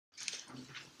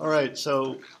All right,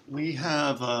 so we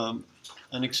have an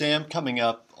exam coming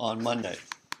up on Monday.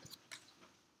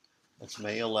 That's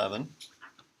May 11.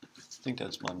 I think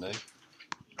that's Monday.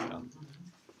 Yeah.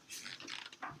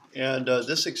 And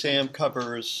this exam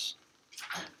covers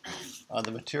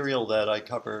the material that I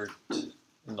covered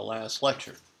in the last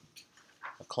lecture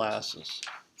of classes.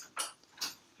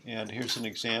 And here's an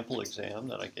example exam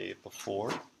that I gave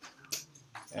before.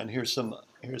 And here's an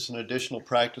additional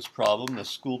practice problem, the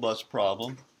school bus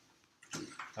problem.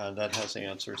 That has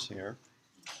answers here.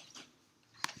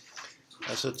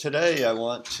 So today I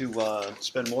want to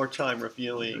spend more time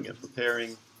reviewing and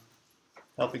preparing,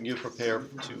 helping you prepare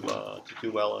to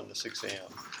do well in this exam.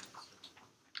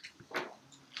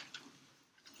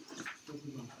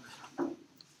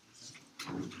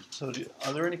 So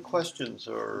are there any questions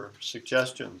or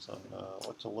suggestions on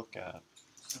what to look at?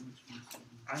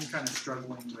 I'm kind of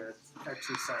struggling with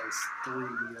exercise 3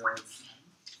 of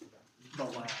the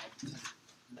lab.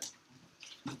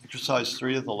 Exercise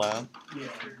 3 of the lab?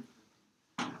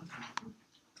 Yeah.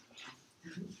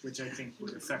 Which I think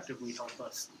would effectively help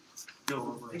us go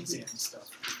over exam stuff.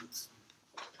 It's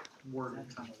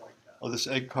worded kind of like that. Oh, this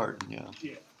egg carton, yeah.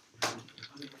 Yeah.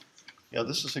 Yeah,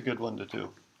 this is a good one to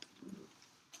do.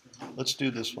 Let's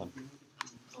do this one.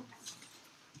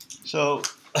 So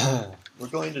we're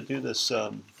going to do this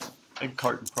egg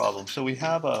carton problem. So we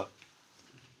have the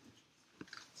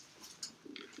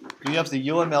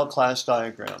UML class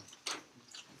diagram.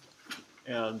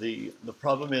 And the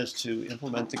problem is to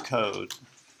implement the code,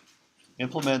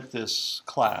 implement this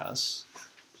class,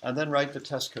 and then write the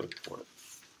test code for it.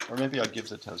 Or maybe I'll give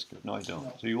the test code. No, I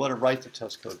don't. So you want to write the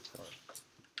test code for it.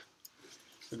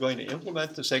 We're going to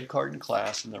implement this egg carton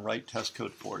class and then write test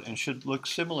code for it. And it should look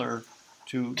similar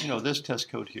to this test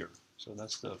code here. So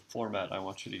that's the format I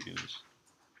want you to use.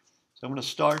 So I'm going to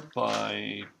start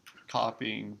by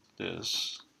copying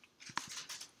this.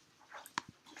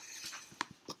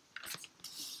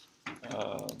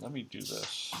 Let me do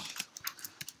this.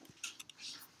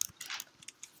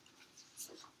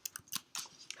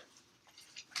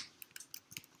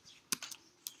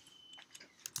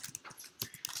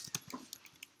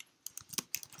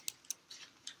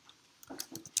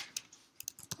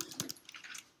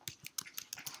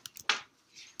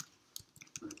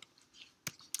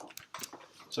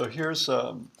 So here's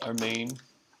our main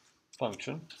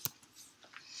function.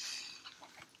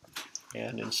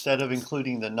 And instead of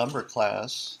including the number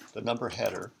class, the number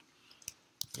header,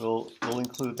 we'll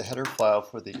include the header file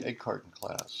for the egg carton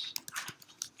class.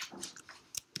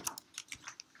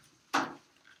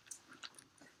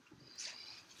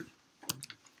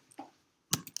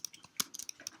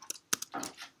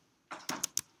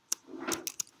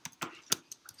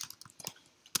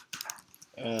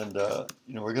 And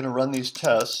we're going to run these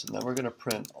tests, and then we're going to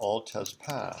print all tests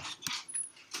passed.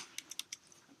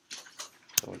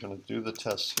 So we're going to do the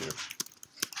tests here.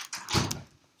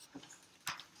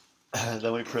 And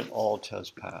then we print all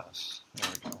tests pass. There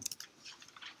we go.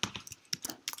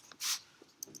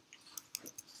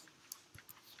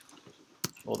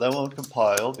 Well, that won't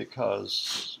compile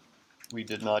because we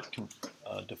did not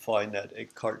define that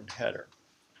egg carton header.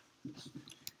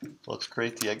 So let's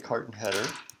create the egg carton header.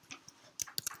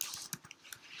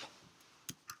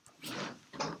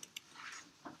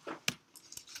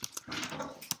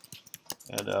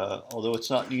 And although it's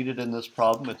not needed in this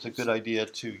problem, it's a good idea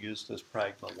to use this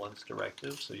pragma once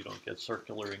directive so you don't get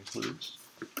circular includes.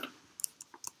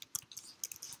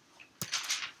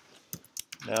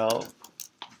 Now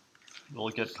we'll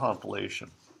get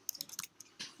compilation.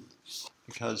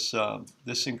 Because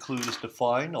this include is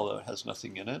defined, although it has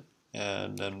nothing in it,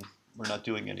 and then we're not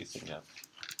doing anything yet.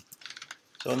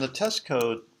 So in the test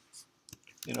code,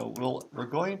 we're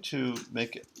going to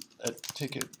make it,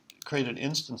 create an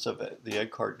instance of the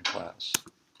egg carton class.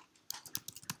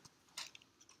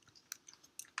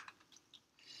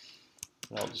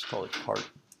 And I'll just call it carton.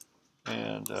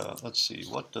 And let's see,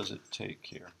 what does it take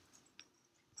here?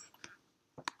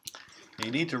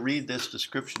 You need to read this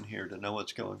description here to know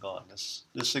what's going on.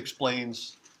 This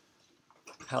explains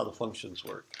how the functions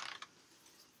work.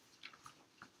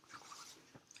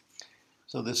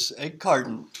 So this egg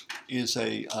carton is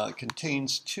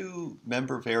contains two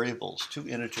member variables, two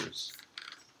integers.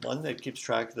 One that keeps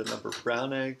track of the number of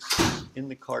brown eggs in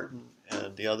the carton,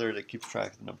 and the other that keeps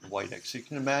track of the number of white eggs. So you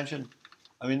can imagine,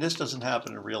 this doesn't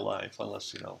happen in real life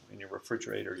unless, in your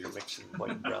refrigerator you're mixing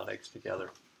white and brown eggs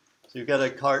together. So you've got a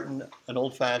carton, an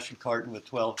old-fashioned carton with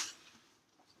 12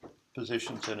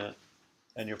 positions in it,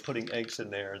 and you're putting eggs in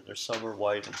there, and some are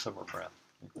white and some are brown.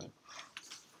 Okay.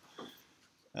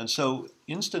 And so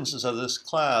instances of this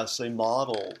class, they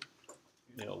model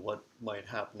what might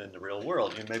happen in the real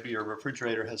world. Maybe your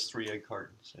refrigerator has 3 egg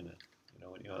cartons in it.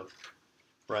 And you have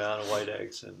brown and white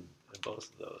eggs in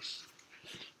both of those,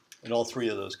 in all 3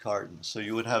 of those cartons. So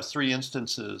you would have 3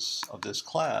 instances of this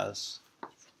class,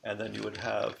 and then you would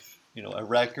have a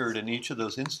record in each of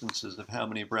those instances of how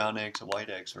many brown eggs and white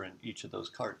eggs are in each of those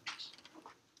cartons.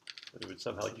 So you would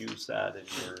somehow use that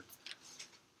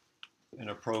in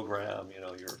a program.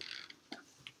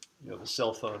 You have a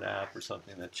cell phone app or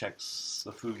something that checks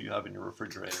the food you have in your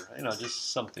refrigerator.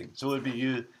 Just something. So it would be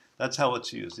used. That's how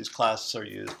it's used. These classes are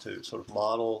used to sort of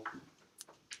model.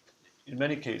 In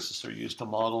many cases, they're used to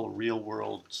model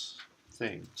real-world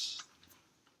things,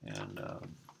 and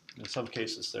in some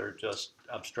cases, they're just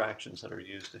abstractions that are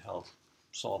used to help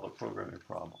solve a programming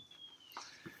problem.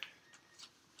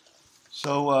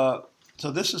 So,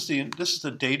 this is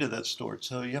the data that's stored.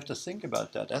 So you have to think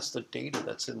about that. That's the data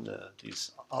that's in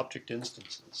these object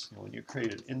instances. When you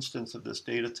create an instance of this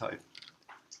data type,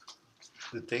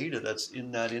 the data that's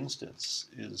in that instance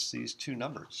is these 2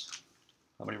 numbers.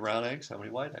 How many brown eggs, how many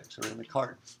white eggs are in the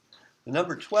carton? The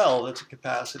number 12, that's the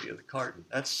capacity of the carton.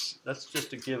 That's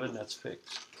just a given, that's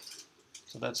fixed.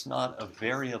 So that's not a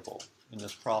variable in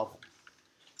this problem.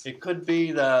 It could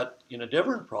be that in a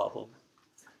different problem,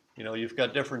 you've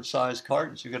got different size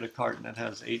cartons. You've got a carton that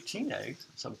has 18 eggs.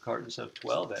 Some cartons have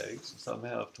 12 eggs. Some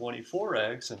have 24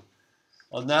 eggs. And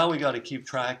well, now we got to keep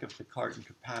track of the carton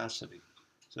capacity.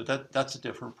 So that's a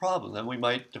different problem. Then we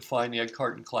might define the egg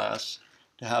carton class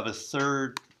to have a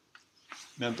 3rd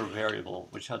member variable,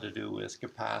 which had to do with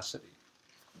capacity.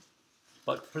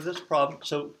 But for this problem,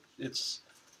 so it's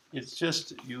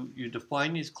just you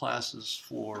define these classes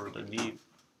for the need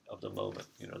of the moment,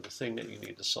 the thing that you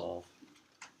need to solve.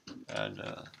 And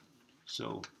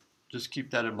so just keep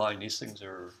that in mind. These things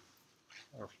are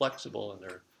flexible,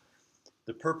 and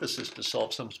the purpose is to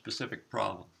solve some specific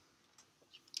problem.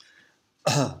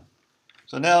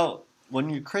 So now, when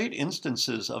you create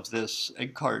instances of this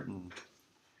egg carton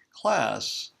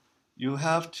class, you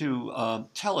have to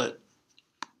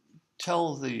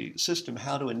tell the system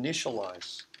how to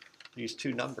initialize these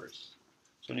 2 numbers.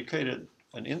 So when you create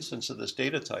an instance of this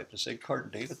data type, this egg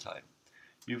carton data type,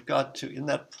 you've got to, in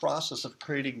that process of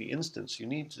creating the instance, you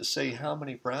need to say how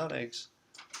many brown eggs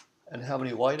and how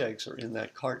many white eggs are in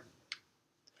that carton.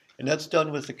 And that's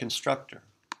done with the constructor.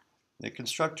 The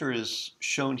constructor is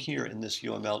shown here in this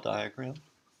UML diagram.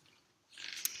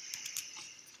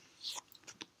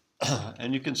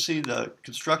 And you can see the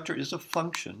constructor is a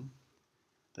function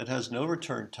that has no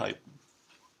return type.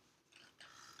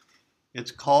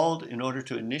 It's called in order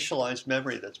to initialize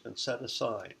memory that's been set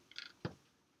aside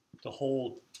to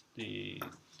hold the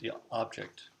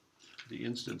object, the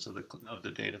instance of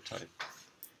the data type.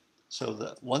 So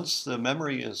that once the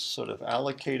memory is sort of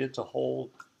allocated to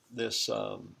hold this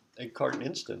egg carton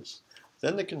instance,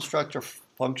 then the constructor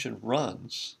function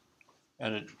runs,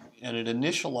 and it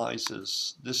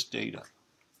initializes this data.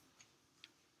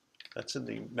 That's in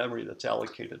the memory that's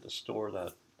allocated to store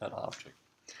that object.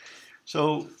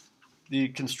 So the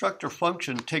constructor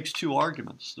function takes 2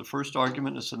 arguments. The first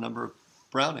argument is the number of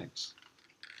brown eggs.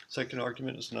 Second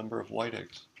argument is the number of white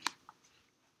eggs.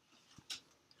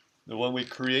 Now when we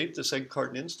create this egg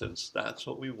carton instance, that's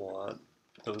what we want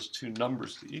those 2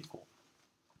 numbers to equal.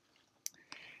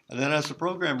 And then as the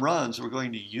program runs, we're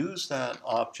going to use that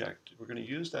object, we're going to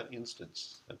use that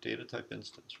instance, that data type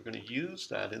instance. We're going to use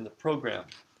that in the program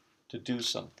to do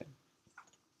something.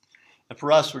 And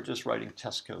for us, we're just writing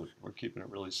test code. We're keeping it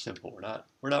really simple.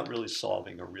 We're not really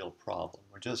solving a real problem.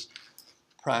 We're just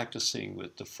practicing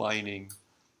with defining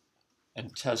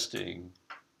and testing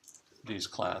these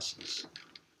classes.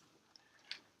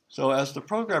 So as the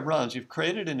program runs, you've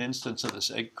created an instance of this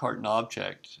egg carton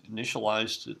object,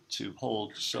 initialized it to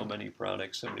hold so many brown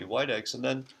eggs, so many white eggs, and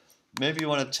then maybe you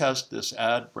want to test this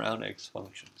add brown eggs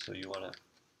function. So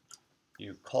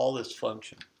you call this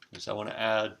function. You say, I want to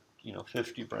add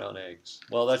 50 brown eggs.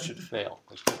 Well, that should fail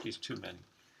because 50 is too many.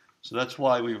 So that's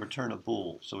why we return a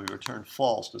bool. So we return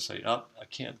false to say, oh, I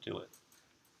can't do it.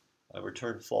 I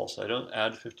return false. I don't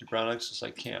add 50 brown eggs because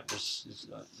I can't.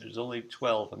 There's only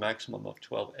 12, a maximum of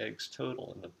 12 eggs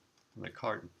total in the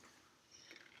carton.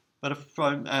 But if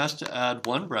I'm asked to add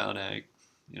 1 brown egg,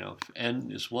 if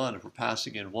n is 1, if we're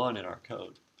passing in 1 in our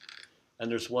code, and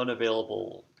there's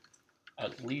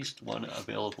at least one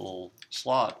available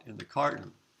slot in the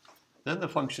carton, then the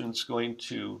function is going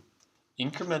to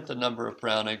increment the number of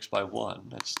brown eggs by 1.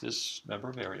 That's this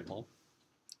member variable.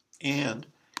 And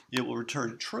it will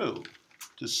return true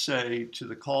to say to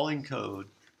the calling code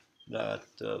that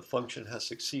the function has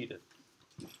succeeded.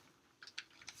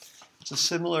 It's a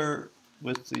similar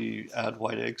with the add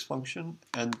white eggs function,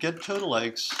 and get total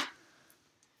eggs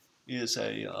is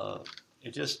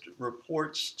it just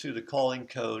reports to the calling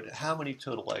code how many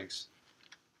total eggs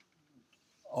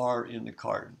are in the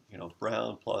carton,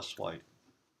 brown plus white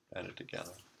added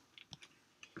together.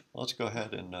 Let's go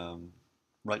ahead and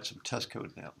write some test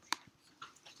code now.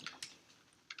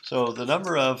 So the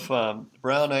number of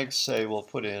brown eggs, say we'll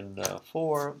put in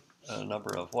 4, and the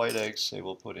number of white eggs, say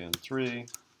we'll put in 3.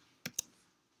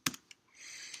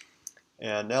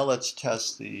 And now let's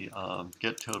test the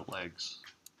get total eggs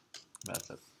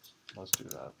method. Let's do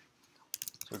that.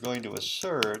 So we're going to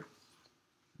assert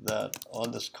that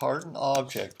on this carton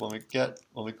object, when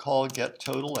we call get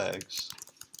total eggs,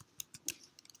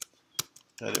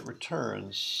 that it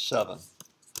returns 7.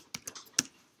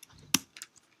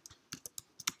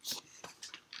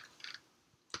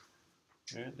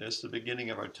 Okay, there's the beginning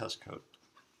of our test code.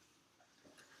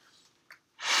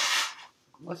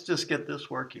 Let's just get this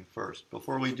working first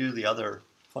before we do the other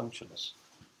functions.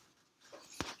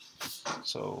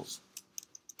 So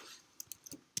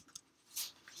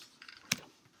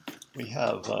we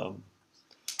have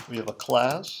a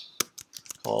class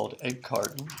called egg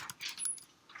carton,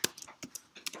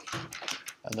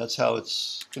 and that's how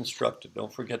it's constructed.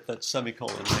 Don't forget that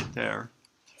semicolon right there.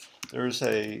 There's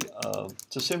to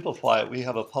simplify it, we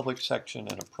have a public section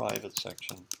and a private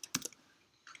section,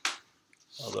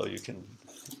 although you can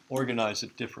organize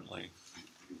it differently.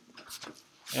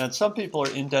 And some people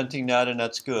are indenting that, and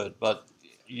that's good, but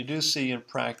you do see in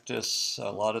practice a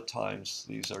lot of times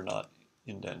these are not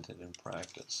indented in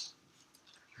practice,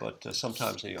 but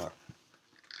sometimes they are.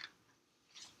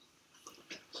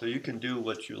 So you can do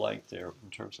what you like there in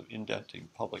terms of indenting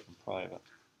public and private.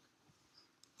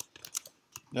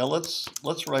 Now let's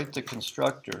write the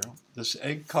constructor. This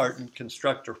egg carton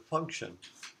constructor function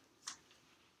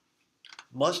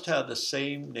must have the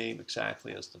same name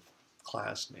exactly as the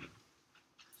class name.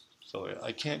 So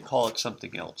I can't call it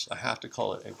something else. I have to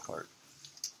call it egg carton.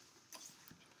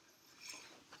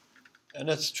 And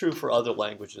that's true for other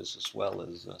languages as well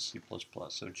as C++.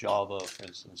 So Java, for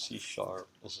instance, C#,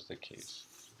 this is the case.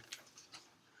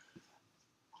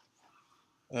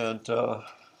 And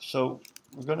so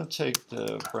we're going to take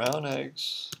the brown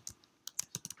eggs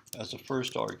as the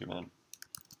first argument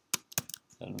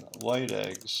and white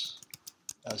eggs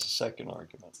as the second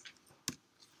argument.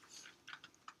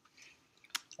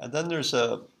 And then there's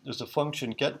a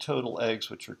function get total eggs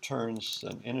which returns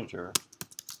an integer.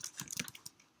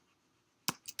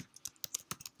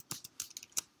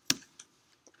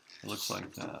 It looks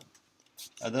like that.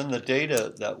 And then the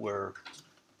data that we're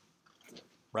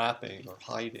wrapping or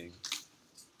hiding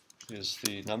is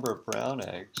the number of brown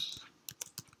eggs,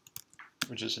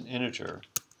 which is an integer,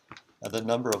 and the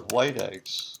number of white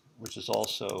eggs, which is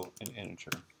also an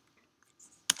integer.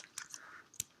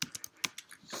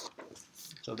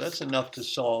 So that's enough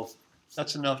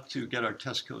to get our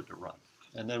test code to run.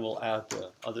 And then we'll add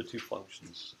the other two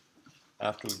functions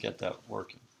after we get that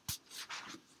working.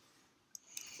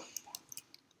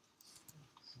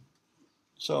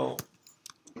 So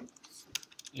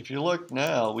if you look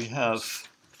now, we have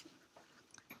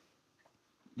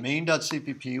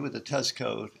main.cpp with the test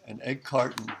code and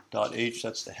eggcarton.h,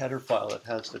 that's the header file that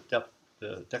has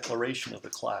the declaration of the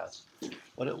class,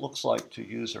 what it looks like to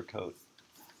user code.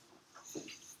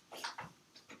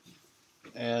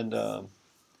 And now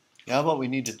what we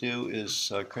need to do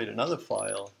is create another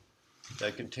file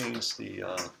that contains the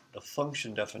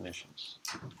function definitions.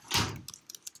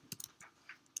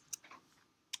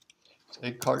 It's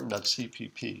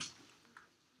eggcarton.cpp.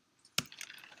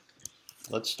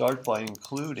 Let's start by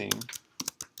including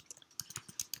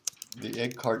the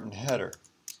egg carton header.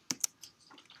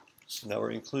 Now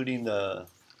we're including the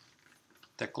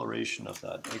declaration of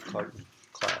that egg carton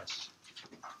class.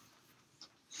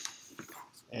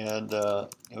 And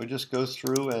we just go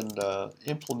through and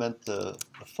implement the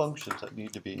functions that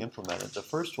need to be implemented. The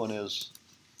first one is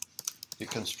the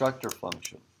constructor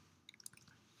function.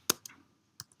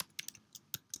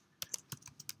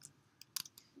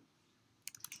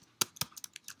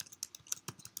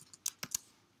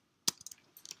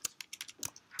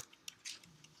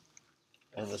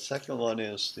 And the second one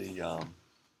is the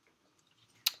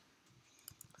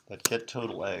that get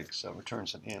total eggs that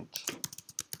returns an int.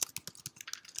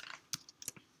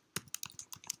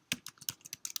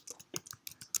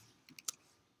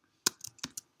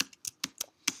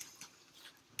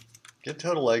 Get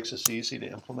total eggs is easy to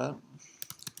implement.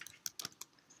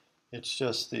 It's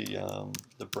just the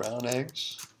brown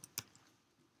eggs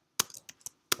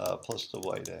plus the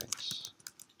white eggs.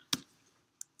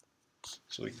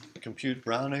 So we compute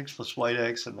brown eggs plus white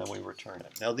eggs, and then we return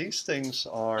it. Now these things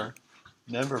are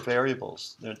member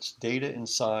variables. That's data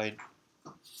inside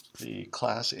the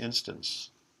class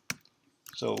instance.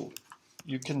 So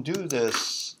you can do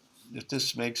this if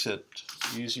this makes it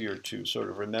easier to sort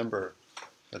of remember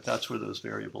that that's where those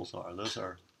variables are. Those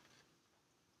are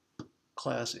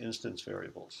class instance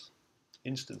variables,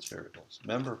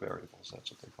 member variables,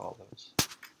 that's what they call those.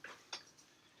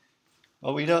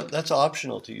 Well, we don't, that's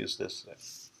optional to use this thing.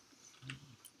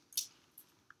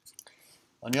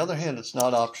 On the other hand, it's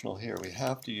not optional here. We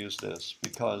have to use this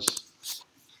because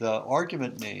the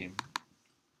argument name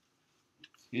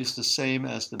is the same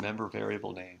as the member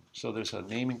variable name. So there's a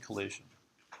naming collision.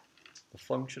 The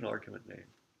function argument name.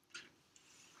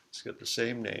 It's got the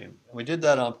same name. And we did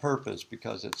that on purpose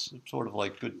because it's sort of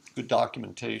like good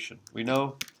documentation. We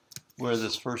know where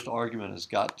this first argument has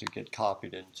got to get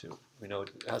copied into. We know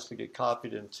it has to get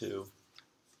copied into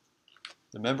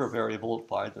the member variable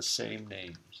by the same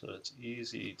name. So it's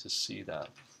easy to see that.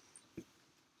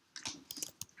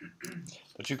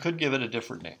 But you could give it a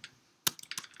different name.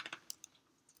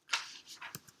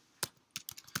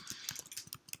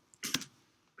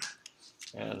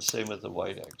 And the same with the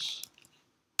white eggs.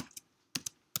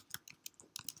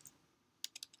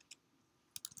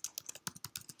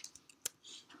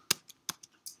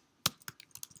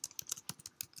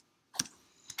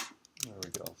 There we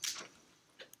go.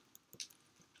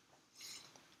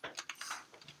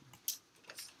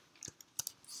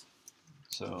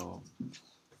 So,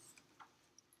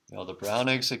 the brown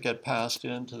eggs that get passed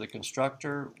into the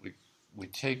constructor, we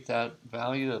take that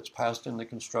value that's passed in the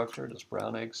constructor, this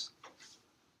brown eggs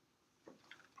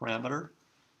parameter,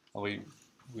 and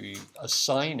we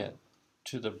assign it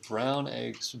to the brown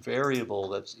eggs variable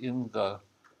that's in the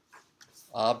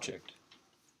object.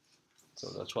 So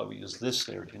that's why we use this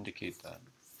there to indicate that.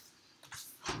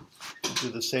 Do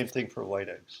the same thing for white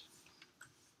eggs.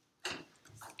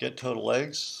 Get total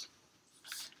eggs.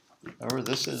 Remember,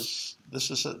 there's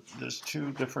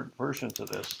two different versions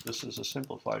of this. This is a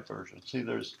simplified version. See,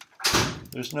 there's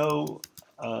no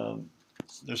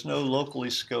locally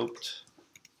scoped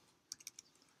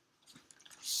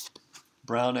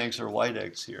brown eggs or white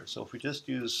eggs here. So if we just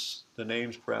use the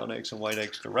names brown eggs and white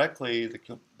eggs directly,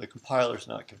 the compiler's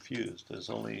not confused. There's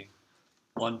only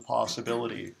one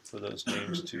possibility for those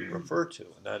names to refer to,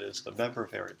 and that is the member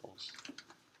variables,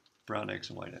 brown eggs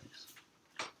and white eggs.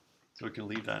 So we can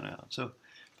leave that out. So,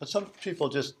 but some people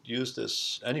just use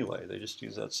this anyway. They just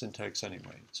use that syntax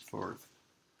anyway.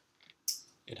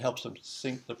 It helps them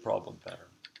think the problem better.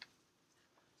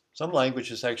 Some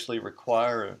languages actually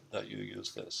require that you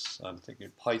use this. I'm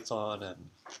thinking Python and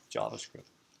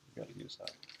JavaScript. You've got to use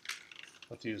that. You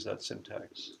have to use that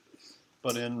syntax.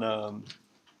 But in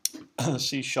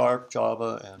C#,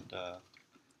 Java, and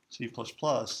C++,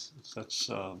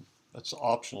 that's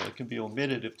optional. It can be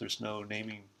omitted if there's no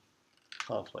naming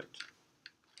conflict.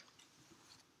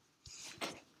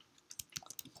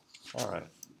 All right.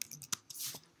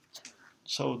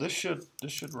 So this should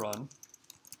run.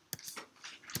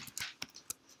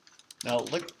 Now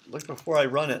look before I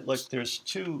run it. Look, there's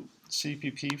two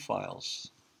CPP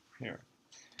files here.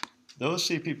 Those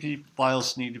CPP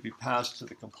files need to be passed to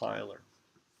the compiler.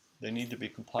 They need to be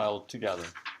compiled together.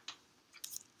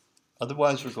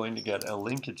 Otherwise, we're going to get a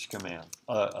linkage command,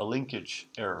 a linkage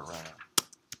error rather.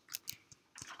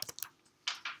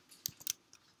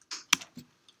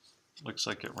 Looks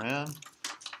like it ran.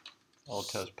 All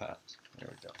tests passed. There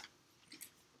we go.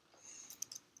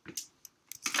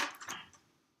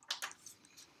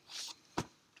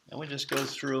 And we just go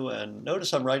through and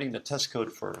notice I'm writing the test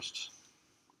code first.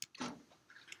 I'm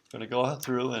going to go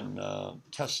through and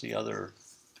test the other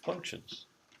functions.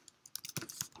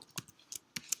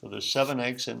 So there's 7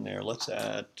 eggs in there. Let's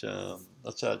add 2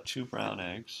 brown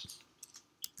eggs.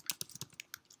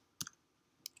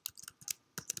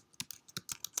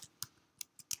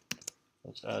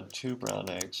 Let's add 2 brown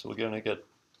eggs. So we're going to get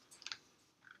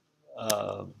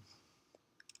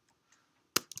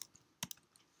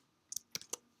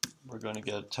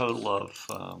a total of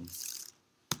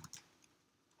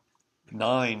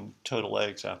 9 total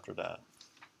eggs after that.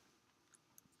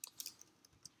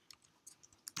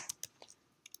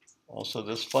 Also,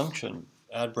 this function,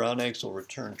 add brown eggs, will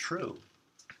return true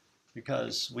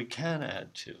because we can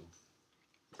add 2.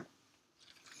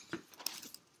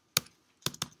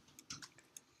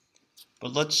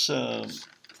 But let's, so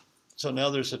now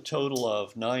there's a total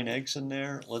of 9 eggs in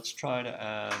there. Let's try to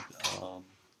add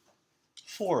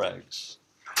 4 eggs.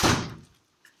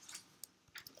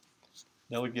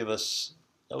 That would give us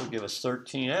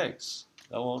 13 eggs.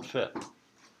 That won't fit.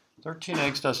 13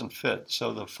 eggs doesn't fit,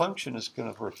 so the function is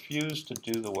going to refuse to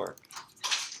do the work.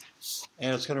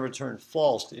 And it's going to return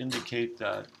false to indicate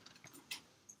that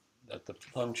that the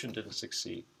function didn't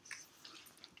succeed.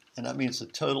 And that means the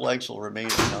total eggs will remain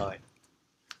at 9.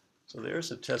 So there's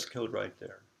the test code right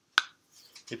there.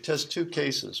 It tests two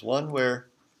cases. One where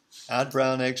add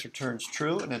brown eggs returns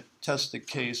true, and it tests the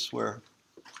case where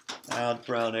add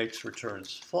brown eggs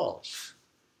returns false.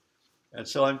 And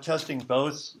so I'm testing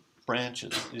both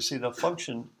branches. You see, the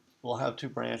function will have two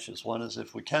branches. One is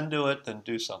if we can do it, then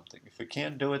do something. If we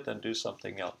can't do it, then do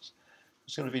something else.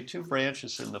 There's going to be two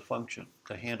branches in the function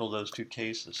to handle those two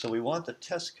cases. So we want the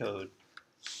test code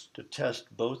to test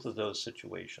both of those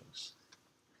situations.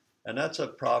 And that's a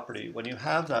property. When you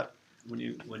have that, when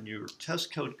your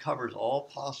test code covers all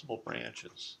possible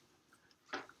branches,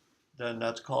 then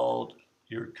that's called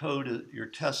your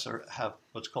tests have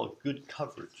what's called good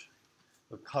coverage.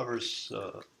 It covers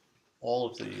all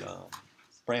of the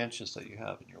branches that you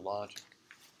have in your logic.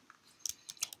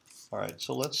 All right,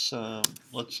 so let's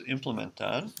implement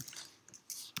that.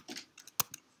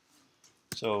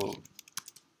 So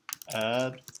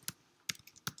add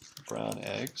brown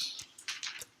eggs.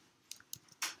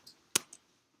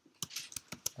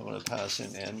 I'm going to pass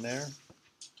in n there.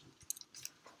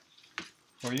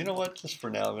 Or you know what? Just for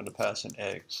now, I'm going to pass in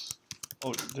eggs.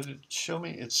 Oh, did it show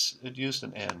me? It used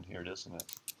an n here, doesn't it?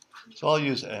 So I'll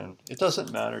use n. It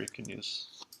doesn't matter. You can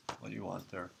use what you want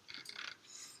there.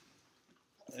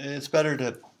 It's better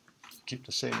to keep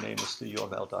the same name as the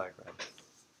UML diagram.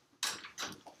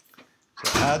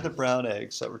 So add the brown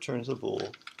eggs. That returns a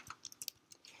bool.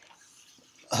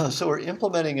 So we're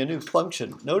implementing a new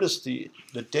function. Notice the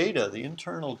data, the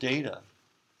internal data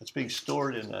that's being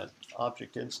stored in that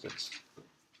object instance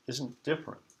isn't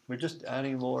different. We're just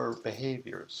adding more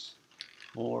behaviors,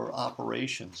 more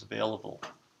operations available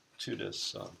to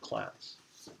this class.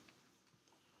 So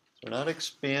we're not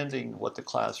expanding what the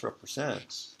class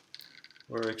represents.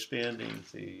 We're expanding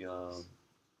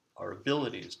our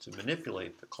abilities to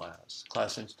manipulate the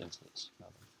class instances,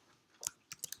 rather.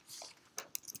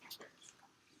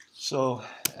 So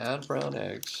add brown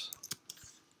eggs.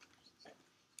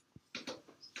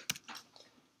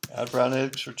 Add brown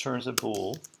eggs returns a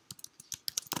bool.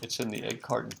 It's in the egg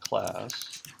carton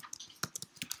class.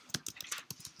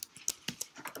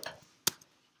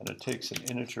 And it takes an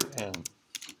integer n.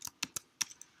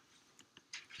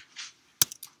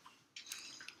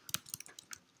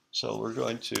 So we're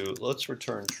going to, let's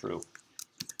return true.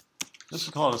 This is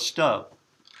called a stub.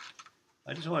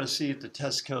 I just want to see if the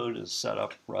test code is set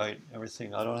up right,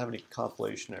 everything. I don't have any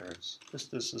compilation errors.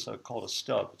 This is called a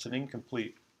stub. It's an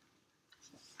incomplete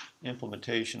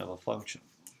implementation of a function.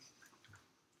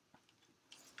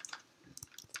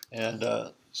 And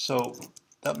so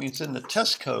that means in the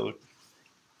test code,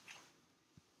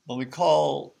 when we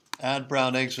call add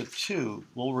brown eggs with 2,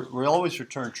 we'll always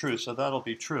return true, so that'll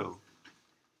be true.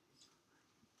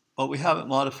 But we haven't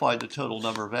modified the total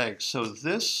number of eggs, so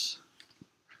this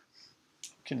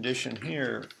condition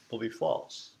here will be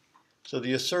false. So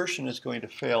the assertion is going to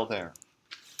fail there.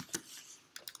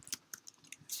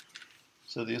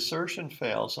 So the assertion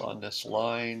fails on this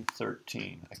line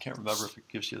 13. I can't remember if it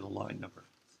gives you the line number.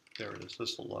 There it is,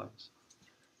 this little lines.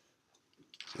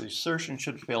 So the assertion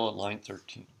should fail on line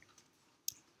 13.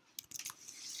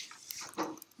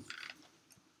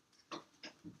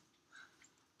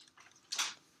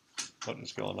 What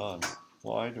is going on?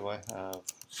 Why do I have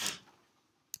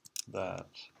that?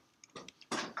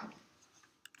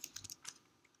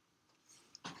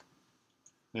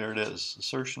 There it is.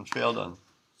 Assertion failed on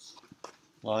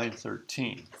line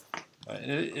 13.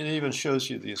 It even shows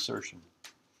you the assertion.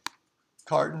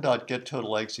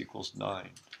 Carton.getTotalEggs equals 9.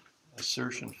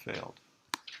 Assertion failed.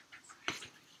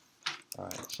 All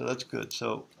right, so that's good.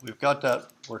 So we've got that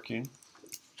working.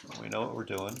 We know what we're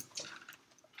doing.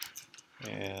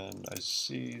 And I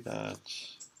see that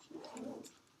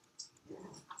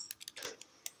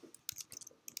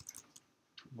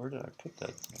where did I put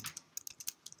that thing?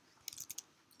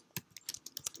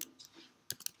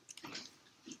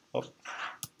 Oh,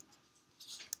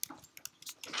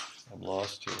 I'm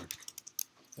lost here.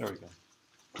 There we go.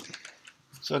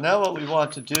 So now what we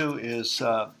want to do is we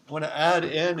want to add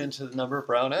n into the number of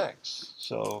brown eggs.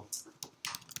 So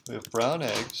we have brown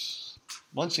eggs.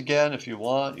 Once again, if you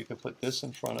want, you can put this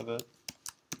in front of it.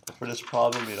 But for this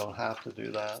problem, you don't have to do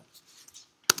that.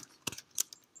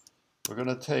 We're going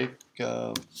to take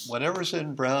whatever's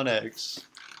in brown eggs,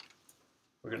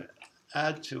 we're going to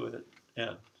add to it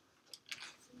n.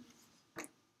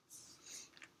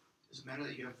 Does it matter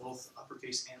that you have both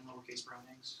uppercase and lowercase brown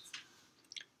eggs?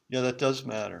 Yeah, that does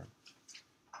matter.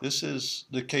 This is,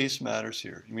 the case matters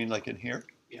here. You mean like in here?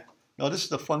 Yeah. No, this is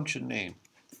the function name.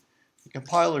 The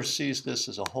compiler sees this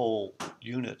as a whole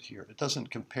unit here. It doesn't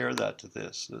compare that to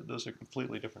this. Those are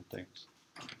completely different things.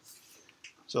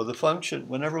 So the function,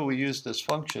 whenever we use this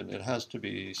function, it has to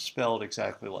be spelled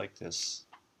exactly like this,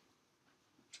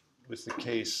 with the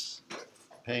case,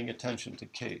 paying attention to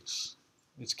case.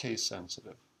 It's case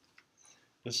sensitive.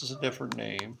 This is a different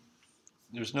name.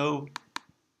 There's the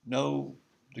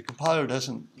compiler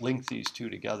doesn't link these two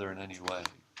together in any way.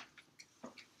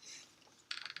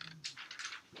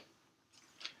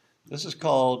 This is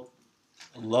called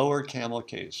lower camel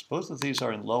case. Both of these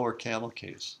are in lower camel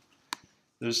case.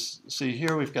 See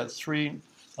here we've got three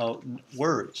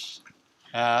words: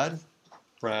 add,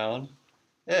 brown,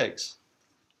 eggs.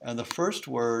 And the first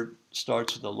word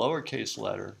starts with a lowercase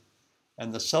letter,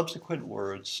 and the subsequent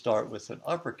words start with an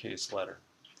uppercase letter.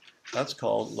 That's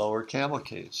called lower camel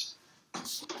case.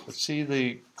 But see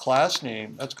the class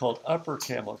name, that's called upper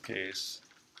camel case,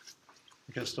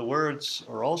 because the words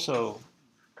are also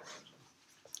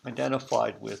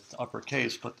identified with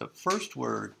uppercase, but the first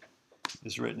word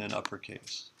is written in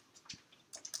uppercase.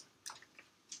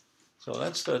 So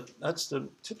that's the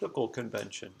typical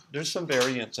convention. There's some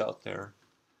variants out there.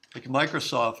 Like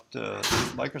Microsoft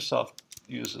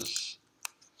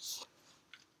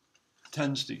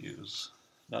tends to use,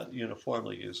 not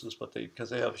uniformly uses, but because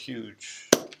they have huge,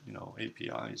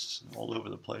 APIs all over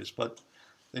the place. But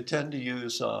they tend to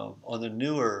use on the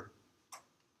newer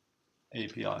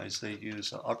APIs, they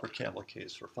use upper camel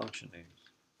case for function names.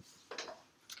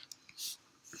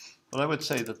 But I would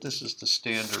say that this is the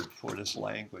standard for this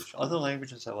language. Other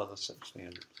languages have other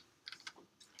standards.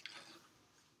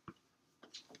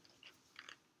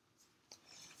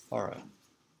 All right.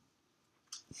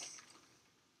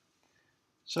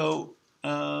 So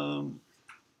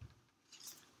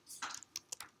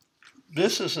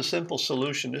this is a simple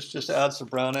solution. This just adds the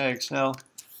brown eggs. Now,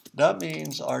 that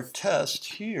means our test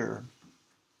here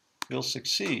will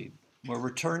succeed. We're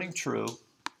returning true.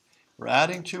 We're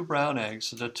adding 2 brown eggs,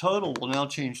 so the total will now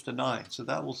change to 9, so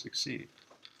that will succeed.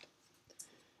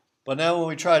 But now when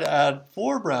we try to add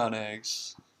 4 brown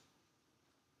eggs,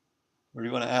 we're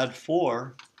going to add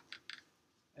 4,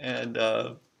 and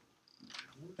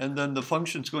then the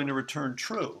function's going to return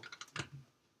true,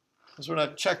 because we're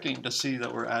not checking to see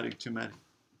that we're adding too many.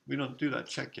 We don't do that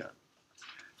check yet.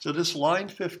 So this line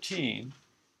 15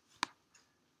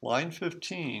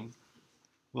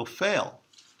 will fail,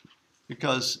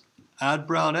 because add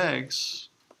brown eggs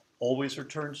always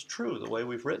returns true the way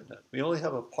we've written it. We only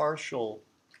have a partial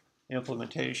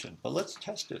implementation, but let's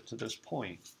test it to this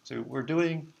point. So we're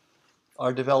doing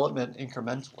our development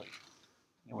incrementally,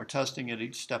 and we're testing it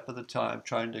each step of the time,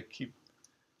 trying to keep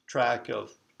track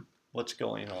of what's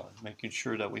going on, making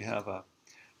sure that we have a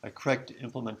correct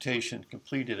implementation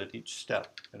completed at each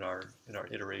step in our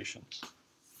iterations.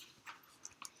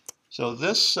 So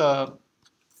this,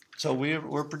 so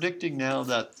we're predicting now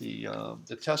that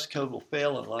the test code will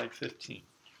fail on line 15.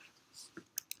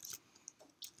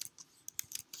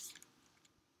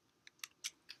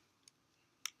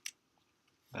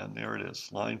 And there it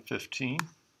is, line 15.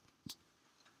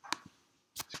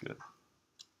 That's good.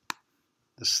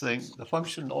 This thing, the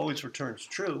function always returns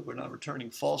true. We're not returning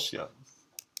false yet.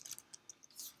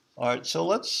 All right, so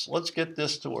let's get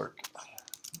this to work.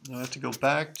 Now I have to go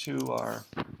back to our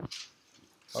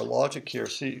logic here.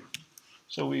 See,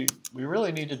 so we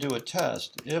really need to do a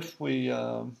test. If we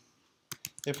have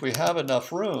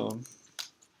enough room,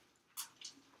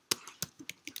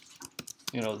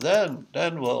 then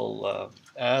we'll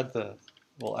add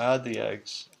the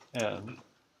eggs and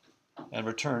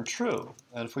return true.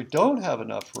 And if we don't have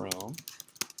enough room,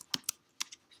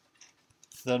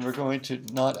 then we're going to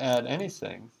not add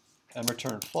anything and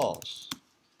return false.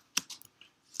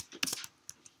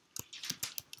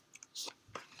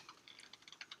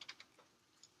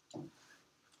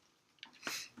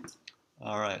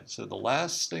 All right, so the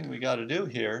last thing we got to do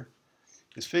here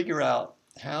is figure out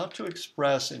how to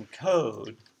express in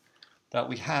code that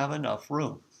we have enough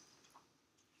room.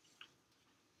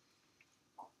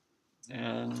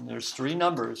 And there's 3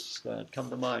 numbers that come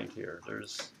to mind here.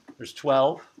 There's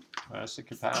 12, that's the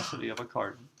capacity of a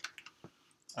carton.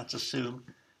 That's assumed.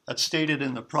 That's stated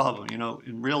in the problem.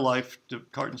 In real life, the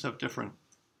cartons have different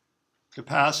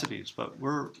capacities, but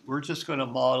we're just going to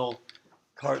model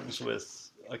cartons with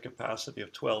a capacity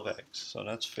of 12 eggs, so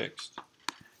that's fixed.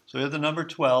 So we have the number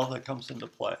 12 that comes into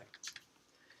play.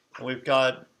 And we've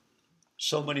got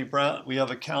so many we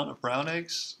have a count of brown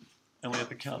eggs, and we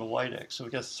have a count of white eggs. So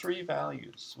we've got 3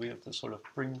 values we have to sort of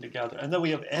bring together. And then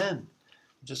we have n,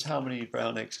 just how many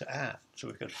brown eggs to add. So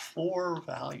we've got 4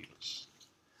 values.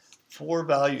 4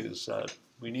 values that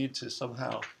we need to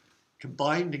somehow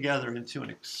combined together into a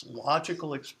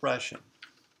logical expression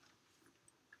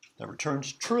that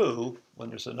returns true when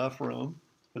there's enough room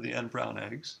for the n brown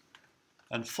eggs,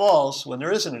 and false when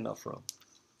there isn't enough room.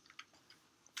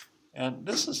 And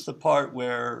this is the part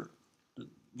where,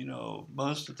 you know,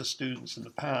 most of the students in the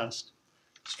past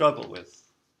struggle with.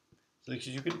 So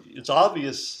it's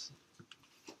obvious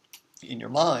in your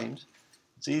mind.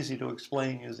 It's easy to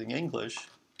explain using English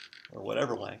or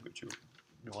whatever language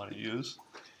you want to use.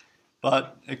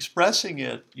 But expressing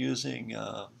it using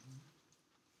the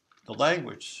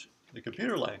language, the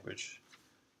computer language,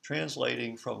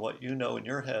 translating from what you know in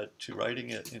your head to writing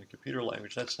it in a computer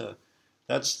language, that's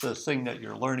the thing that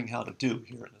you're learning how to do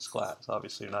here in this class.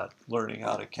 Obviously, you're not learning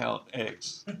how to count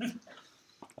eggs.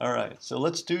 All right, so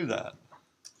let's do that.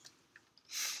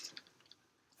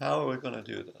 How are we going to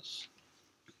do this?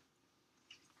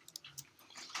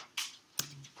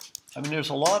 I mean, there's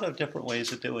a lot of different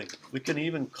ways of doing it. We can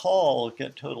even call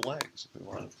get total eggs if we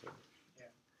wanted to.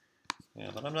 Yeah,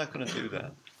 but I'm not going to do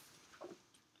that.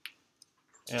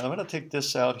 And I'm going to take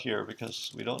this out here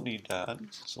because we don't need that.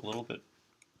 It's a little bit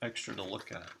extra to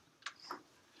look at.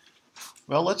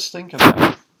 Well, let's think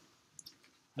about it.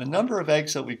 The number of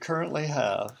eggs that we currently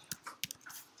have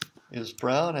is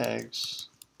brown eggs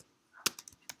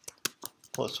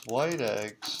plus white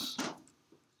eggs.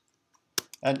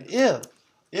 And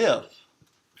if,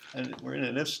 and we're in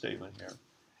an if statement here,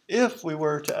 if we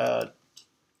were to add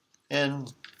n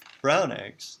brown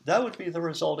eggs, that would be the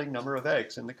resulting number of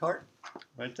eggs in the carton,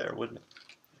 right there, wouldn't it?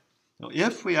 Now,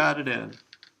 if we added n,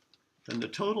 then the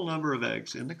total number of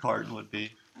eggs in the carton would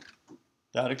be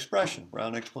that expression,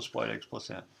 brown eggs plus white eggs plus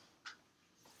n.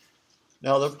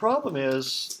 Now, the problem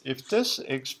is, if this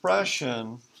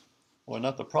expression, well,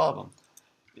 not the problem,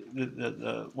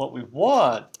 what we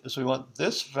want is we want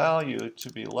this value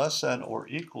to be less than or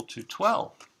equal to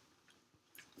 12.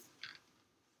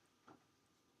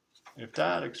 If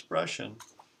that expression,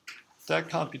 if that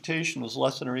computation is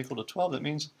less than or equal to 12, that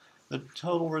means the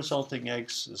total resulting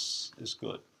eggs is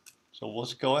good. So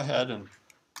let's go ahead and,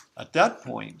 at that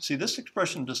point, see, this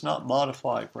expression does not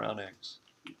modify brown eggs.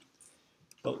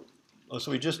 But,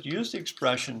 so we just use the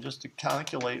expression just to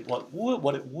calculate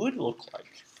what it would look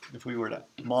like if we were to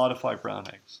modify brown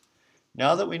eggs.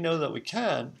 Now that we know that we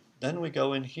can, then we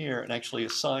go in here and actually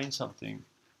assign something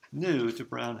new to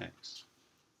brown eggs.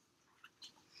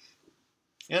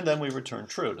 And then we return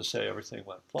true to say everything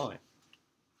went fine.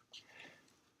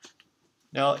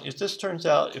 Now, if this turns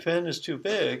out, if n is too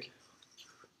big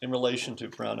in relation to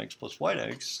brown eggs plus white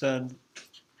eggs, then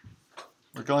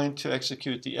we're going to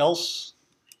execute the else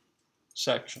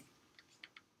section.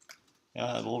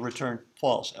 And we'll return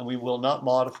false. And we will not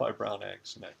modify brown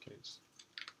eggs in that case.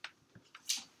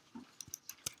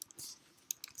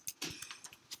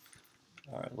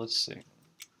 All right, let's see.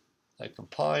 That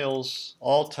compiles.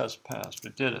 All tests passed. We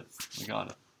did it. We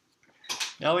got it.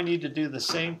 Now we need to do the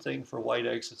same thing for white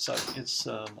eggs. It's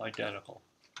identical,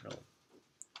 really.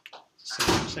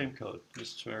 Same code.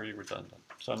 It's very redundant.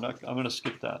 So I'm going to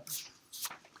skip that.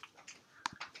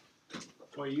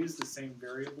 Do I use the same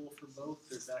variable for both?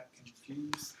 Does that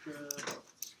confuse the...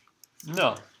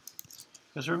 No.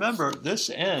 Because remember, this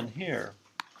n here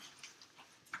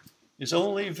is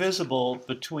only visible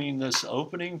between this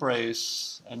opening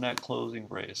brace and that closing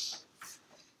brace.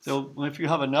 So if you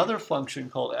have another function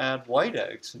called add white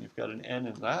eggs, and you've got an n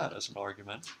in that as an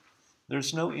argument,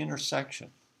 there's no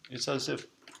intersection. It's as if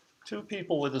two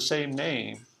people with the same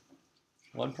name,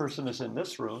 one person is in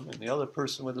this room, and the other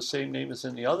person with the same name is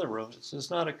in the other room.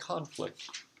 It's not a conflict.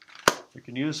 We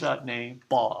can use that name,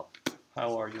 Bob.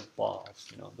 How are you, Bob?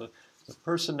 You know, the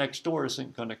person next door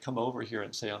isn't going to come over here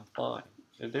and say, I'm fine.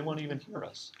 They won't even hear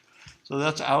us. So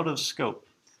that's out of scope.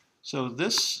 So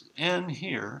this n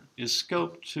here is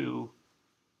scoped to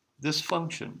this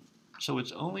function. So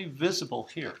it's only visible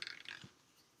here.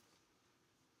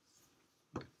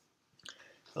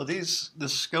 So this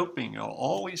scoping, you're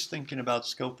always thinking about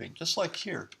scoping, just like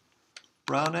here.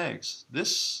 Brown eggs.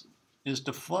 This is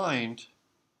defined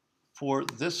for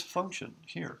this function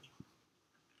here.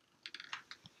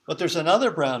 But there's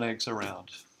another brown eggs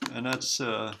around, and that's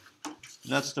the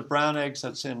brown eggs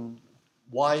that's in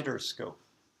wider scope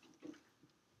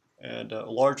and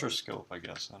larger scope, I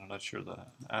guess. I'm not sure the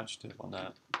adjective on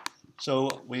that.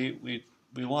 So we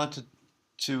want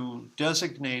to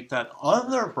designate that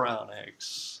other brown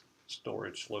eggs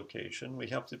storage location. We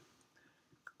have to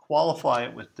qualify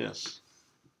it with this.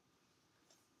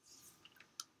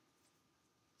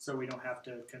 So we don't have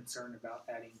to concern about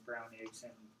adding brown eggs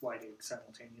and white eggs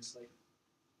simultaneously?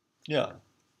 Yeah.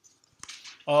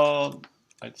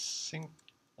 I think,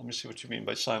 let me see what you mean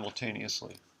by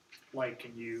simultaneously. Like,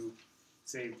 can you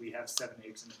say we have 7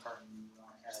 eggs in the carton, you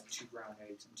want to add 2 brown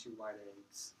eggs and 2 white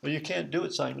eggs. Well, you can't do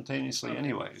it simultaneously Okay.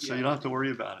 anyway, so Yeah. you don't have to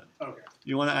worry about it. Okay.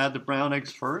 You want to add the brown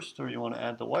eggs first, or you want to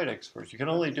add the white eggs first? You can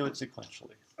only do it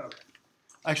sequentially. Okay.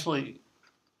 Actually,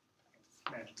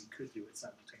 Imagine we could do it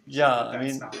simultaneously. yeah, but I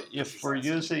that's mean, not what if the we're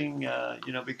design says.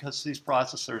 using, because these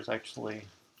processors actually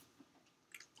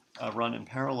run in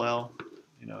parallel,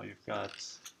 you've got,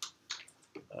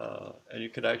 and you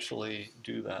could actually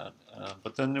do that,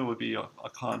 but then there would be a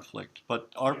conflict. But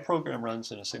our program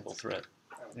runs in a single thread.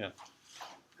 Yeah.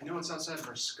 I know it's outside of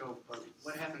our scope, but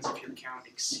what happens if your count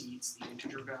exceeds the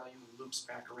integer value and loops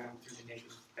back around through the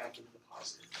negative back into the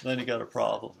positive? Then you got a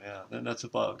problem, yeah. Then that's a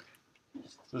bug.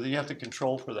 So then you have to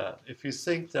control for that. If you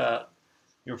think that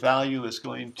your value is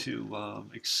going to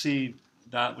exceed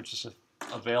that which is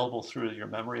available through your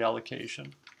memory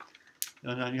allocation,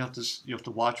 and then you have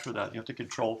to watch for that. You have to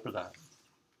control for that.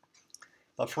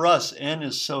 But for us, n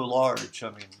is so large. I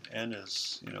mean, n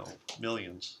is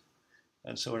millions,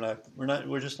 and so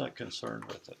we're just not concerned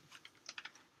with it.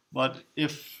 But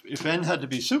if n had to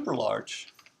be super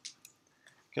large,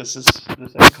 because this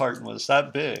egg carton was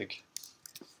that big,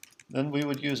 then we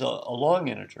would use a long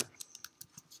integer,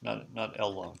 not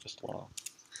L long, just long.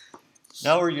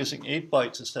 Now we're using 8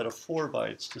 bytes instead of 4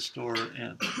 bytes to store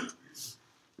n.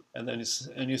 And then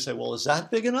you say, well, is that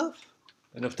big enough?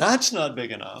 And if that's not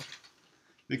big enough,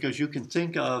 because you can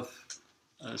think of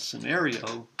a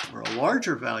scenario where a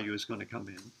larger value is going to come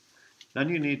in, then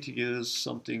you need to use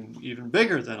something even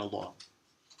bigger than a long.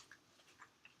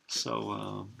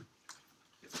 So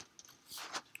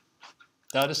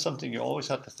that is something you always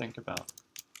have to think about.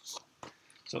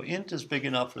 So int is big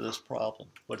enough for this problem,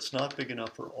 but it's not big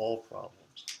enough for all problems.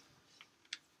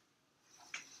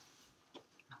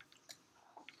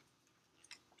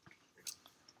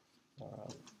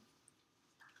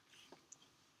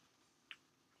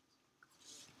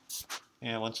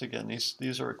 And once again,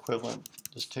 these are equivalent.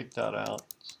 Just take that out.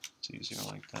 It's easier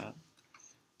like that.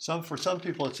 For some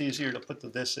people, it's easier to put the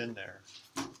this in there.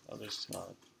 Others, it's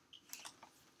not.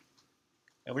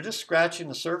 And we're just scratching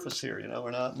the surface here.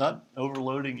 We're not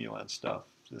overloading you on stuff.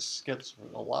 This gets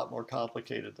a lot more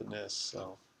complicated than this.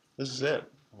 So this is it.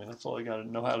 I mean, that's all you got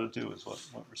to know how to do is what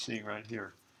we're seeing right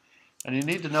here. And you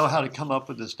need to know how to come up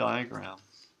with this diagram.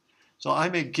 So I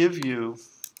may give you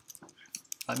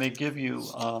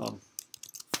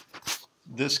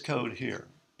this code here,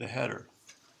 the header.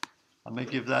 I may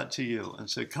give that to you and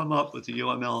say, come up with the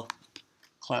UML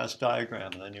class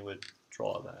diagram, and then you would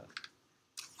draw that.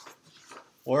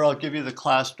 Or I'll give you the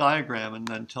class diagram and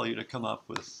then tell you to come up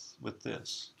with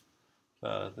this,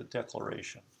 the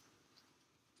declaration.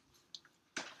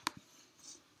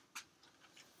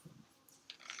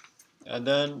 And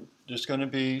then there's going to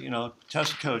be,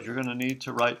 test code. You're going to need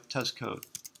to write test code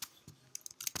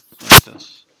like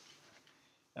this.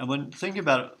 And think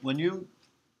about it, when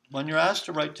you're asked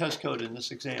to write test code in this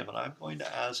exam, and I'm going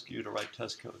to ask you to write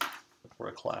test code for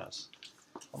a class,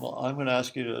 I'm going to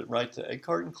ask you to write the egg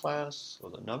carton class, or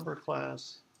the number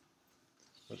class,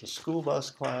 or the school bus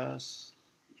class,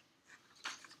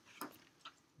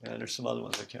 and there's some other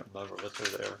ones I can't remember, but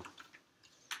they're there.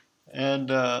 And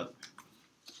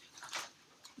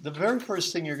the very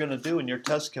first thing you're going to do in your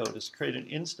test code is create an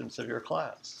instance of your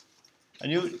class.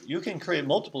 And you can create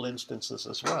multiple instances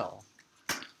as well.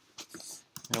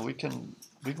 We can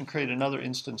create another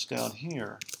instance down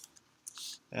here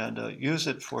and use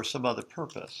it for some other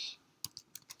purpose.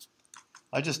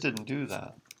 I just didn't do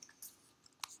that.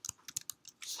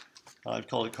 I'd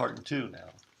call it carton 2 now.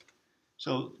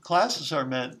 So classes are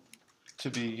meant to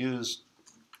be used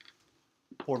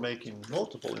for making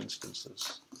multiple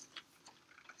instances.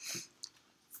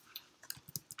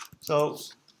 So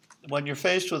when you're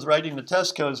faced with writing the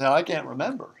test code and say, I can't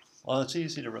remember, well, it's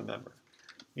easy to remember.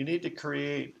 You need to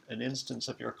create an instance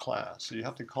of your class. So you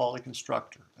have to call a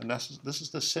constructor. And this is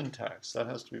the syntax. That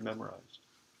has to be memorized.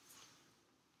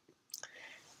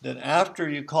 Then after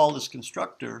you call this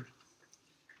constructor,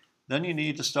 then you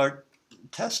need to start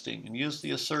testing and use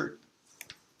the assert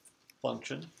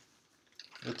function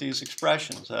with these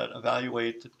expressions that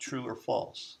evaluate the true or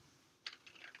false.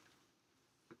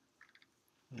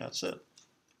 And that's it.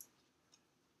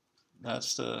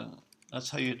 That's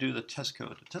how you do the test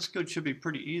code. The test code should be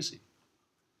pretty easy,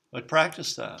 but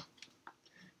practice that.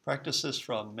 Practice this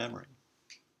from memory.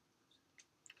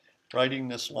 Writing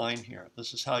this line here.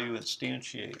 This is how you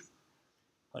instantiate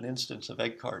an instance of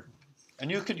egg carton. And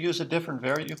you could use a different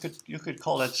variant. You could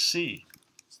call that C.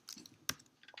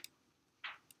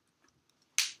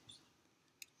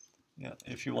 Yeah,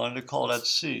 if you wanted to call that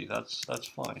C, that's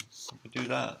fine. You could do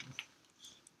that.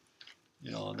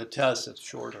 On the test, it's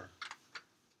shorter.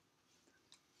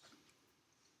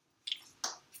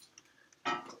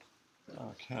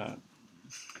 Okay.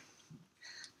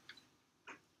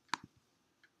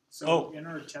 So in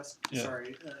our test, Yeah.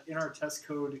 in our test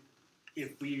code,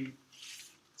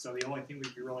 so the only thing we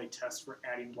can really test for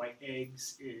adding white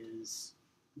eggs is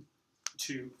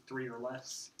 2, 3 or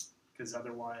less, because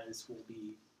otherwise we'll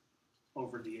be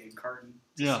over the egg carton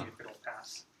to Yeah. see if it'll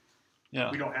pass. Yeah.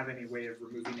 We don't have any way of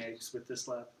removing eggs with this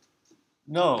lab.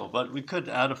 No, but we could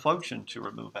add a function to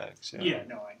remove eggs. Yeah. Yeah,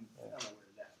 no, I'm aware of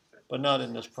that. But not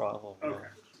in this problem. no. Okay.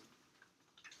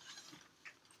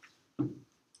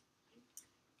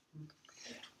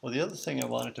 Well, the other thing I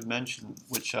wanted to mention,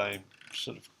 which I'm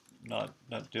sort of not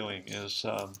doing, is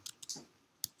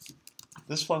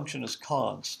this function is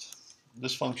const.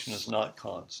 This function is not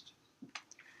const.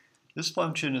 This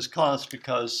function is const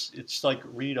because it's like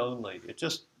read only.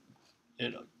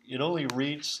 It only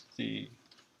reads the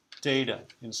data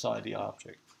inside the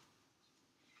object.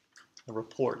 It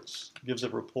reports, gives a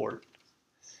report.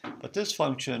 But this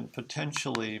function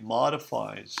potentially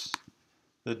modifies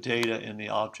the data in the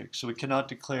object, so we cannot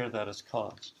declare that as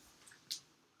const.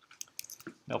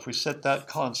 Now, if we set that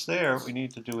const there, we need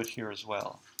to do it here as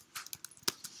well.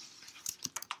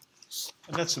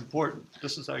 And that's important.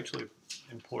 This is actually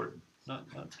important. Not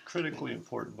critically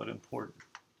important, but important.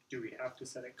 Do we have to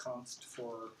set it const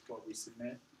for what we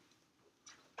submit?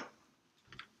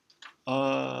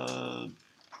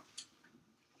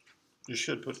 You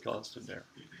should put const in there.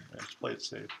 Let's play it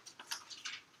safe.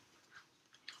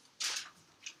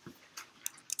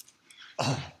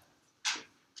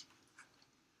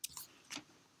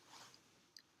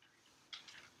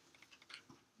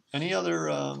 Any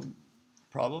other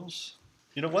problems?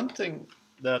 You know, one thing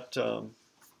that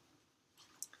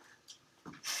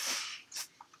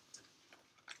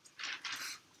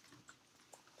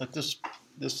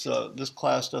this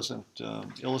class doesn't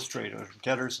illustrate are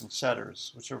getters and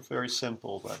setters, which are very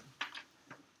simple. But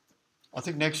I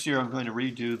think next year I'm going to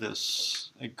redo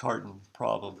this egg carton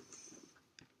problem,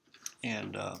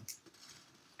 and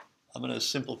I'm going to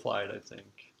simplify it, I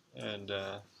think, and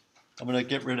I'm going to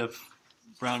get rid of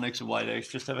brown eggs and white eggs,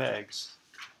 just have eggs,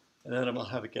 and then I'm going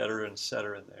to have a getter and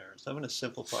setter in there. So I'm going to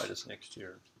simplify this next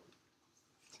year.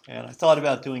 And I thought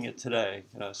about doing it today,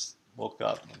 and I woke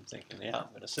up and I'm thinking, yeah, I'm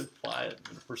going to simplify it, I'm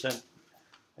going to present.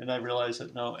 And I realized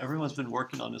that, no, everyone's been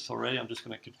working on this already. I'm just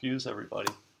going to confuse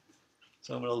everybody.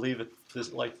 So I'm going to leave it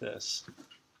like this.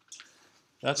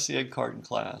 That's the egg carton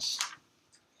class.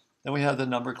 Then we have the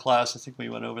number class. I think we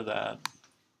went over that.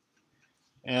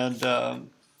 And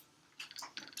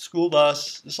school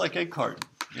bus, it's like egg carton.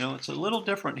 You know, it's a little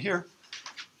different here.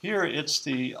 Here it's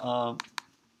the,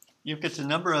 you get the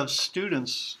number of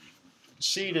students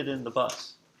seated in the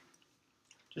bus,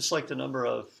 just like the number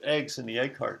of eggs in the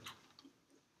egg carton.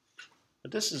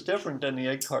 But this is different than the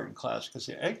egg carton class, because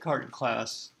the egg carton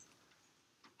class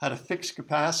had a fixed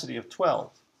capacity of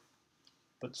 12.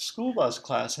 But the school bus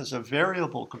class has a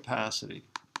variable capacity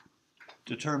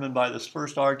determined by this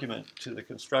first argument to the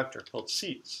constructor called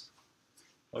seats.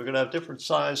 We're going to have different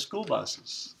size school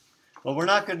buses. But we're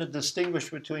not going to distinguish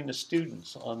between the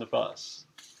students on the bus.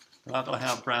 We're not going to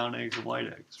have brown eggs and white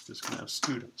eggs. We're just going to have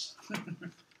students.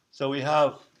 So we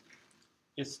have,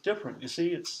 it's different. You see,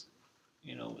 it's,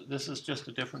 you know, this is just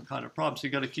a different kind of problem. So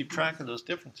you've got to keep track of those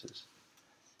differences.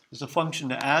 There's a function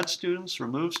to add students,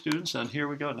 remove students, and here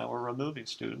we go. Now we're removing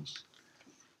students.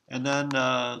 And then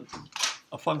a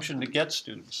function to get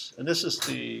students. And this is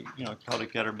the, you know, called a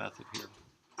getter method here.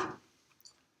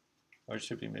 Or it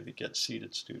should be maybe get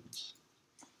seated students.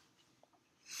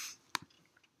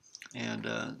 And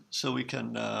so we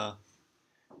can,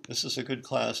 this is a good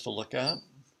class to look at.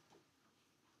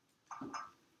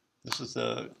 This is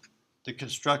the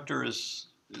constructor is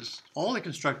all the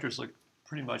constructors look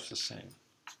pretty much the same.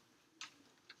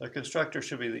 The constructor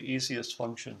should be the easiest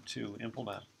function to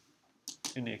implement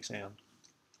in the exam.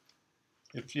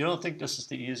 If you don't think this is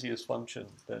the easiest function,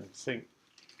 then think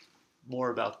more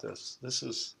about this. This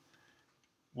is,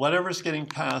 whatever's getting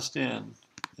passed in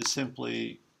is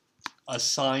simply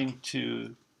assigned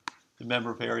to the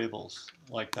member variables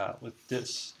like that, with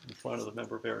this in front of the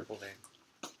member variable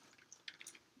name.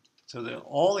 So that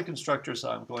all the constructors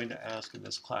I'm going to ask in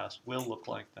this class will look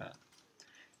like that.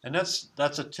 And that's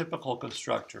a typical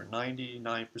constructor,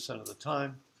 99% of the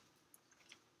time.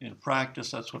 In practice,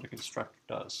 that's what a constructor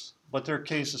does. But there are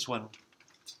cases when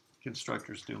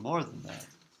constructors do more than that.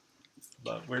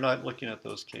 But we're not looking at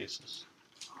those cases.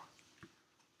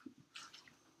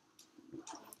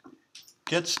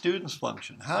 Get students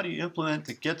function. How do you implement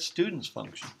the get students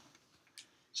function?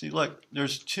 See, look,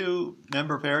 there's two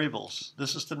member variables.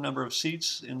 This is the number of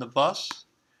seats in the bus.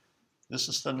 This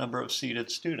is the number of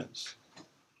seated students.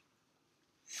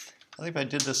 I think if I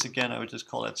did this again, I would just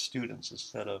call that students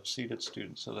instead of seated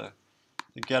students. So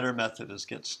the getter method is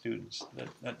get students.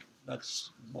 That's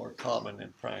more common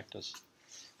in practice.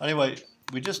 Anyway,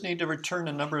 we just need to return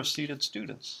the number of seated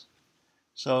students.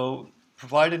 So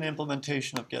provide an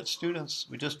implementation of get students.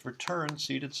 We just return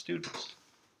seated students.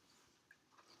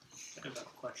 I have a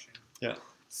question. Yeah.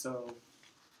 So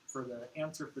for the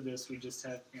answer for this, we just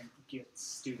have get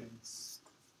students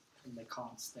in the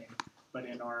const thing. But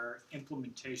in our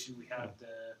implementation, we have the,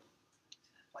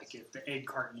 like if the egg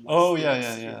carton was Oh, this,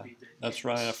 yeah. it'd be the That's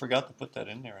right. I forgot to put that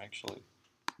in there, actually.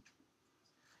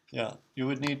 Yeah, you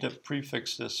would need to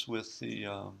prefix this with the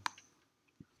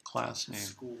class name.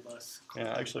 school bus.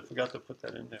 Yeah, I actually forgot to put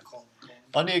that in there. Colon.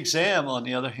 On the exam, on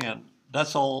the other hand,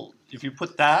 that's all. If you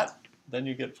put that, then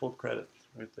you get full credit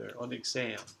right there on the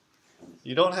exam.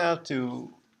 You don't have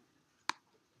to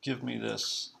give me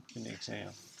this in the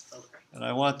exam. Okay. And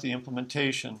I want the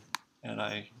implementation, and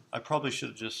I probably should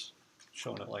have just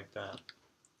shown it like that.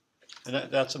 And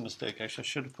that's a mistake. Actually, I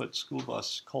should have put school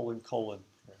bus :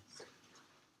 here.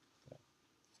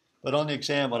 But on the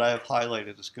exam, what I have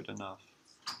highlighted is good enough.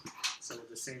 So would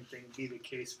the same thing be the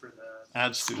case for the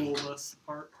Add school student. bus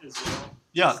part as well?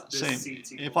 Yeah, This same.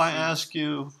 seats If equal I seats, ask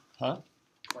you, huh?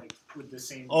 like with the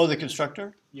same. Oh, the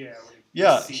constructor? Yeah. Like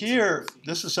Yeah, seats here, equal seats.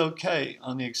 this is okay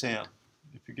on the exam,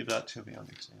 if you give that to me on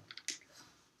the exam.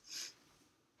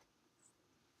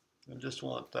 I just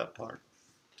want that part.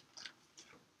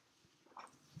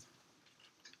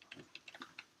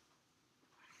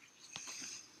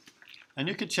 And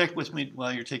you could check with me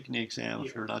while you're taking the exam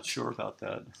if you're not sure about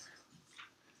that.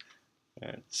 All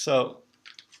right, so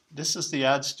this is the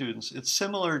add students. It's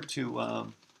similar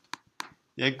to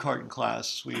the egg carton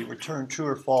class. We return true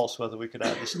or false whether we could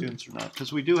add the students or not,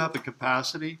 because we do have the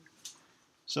capacity.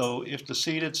 So if the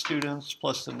seated students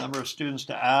plus the number of students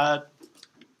to add,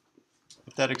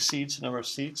 if that exceeds the number of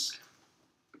seats,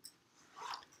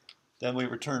 then we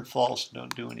return false and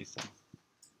don't do anything.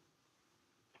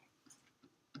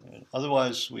 And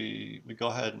otherwise, we go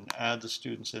ahead and add the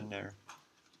students in there.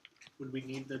 Would we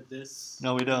need this?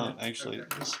 No, we don't, actually.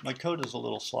 Okay. My code is a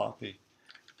little sloppy.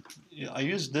 Yeah, I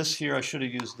used this here. I should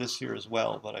have used this here as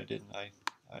well, but I didn't. I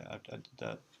did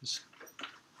that. Just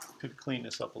could clean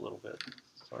this up a little bit.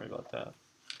 Sorry about that.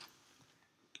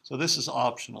 So this is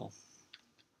optional.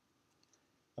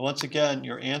 And once again,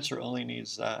 your answer only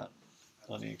needs that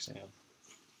on the exam.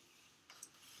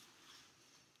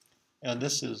 And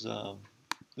this is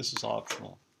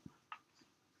optional.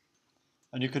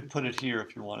 And you could put it here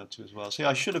if you wanted to as well. See,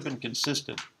 I should have been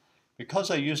consistent.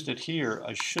 Because I used it here,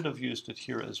 I should have used it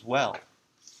here as well.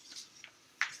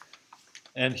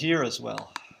 And here as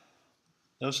well.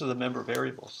 Those are the member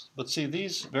variables. But see,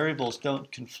 these variables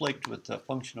don't conflict with the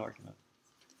function argument.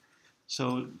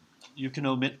 So you can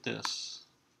omit this.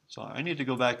 So I need to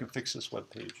go back and fix this web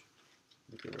page.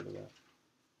 Get rid of that.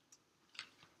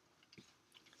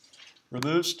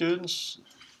 Remove students.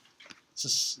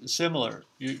 It's similar.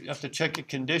 You have to check a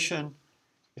condition.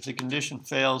 If the condition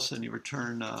fails, then you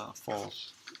return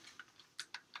false.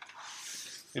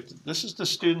 This is the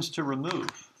students to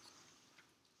remove.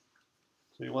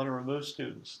 So you want to remove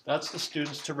students. That's the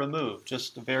students to remove,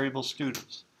 just the variable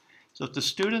students. So if the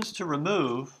students to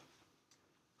remove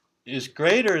is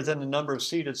greater than the number of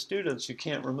seated students, you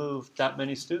can't remove that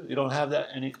many students. You don't have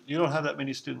that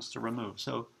many students to remove.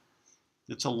 So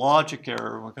it's a logic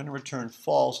error. We're going to return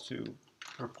false to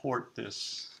report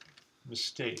this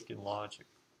mistake in logic.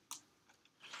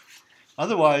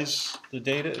 Otherwise, the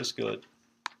data is good,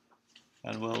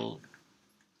 and we'll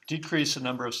decrease the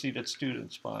number of seated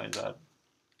students by that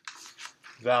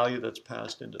value that's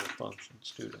passed into the function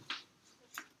students.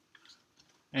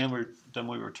 And then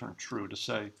we return true to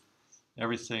say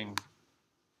everything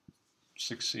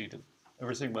succeeded,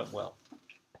 everything went well.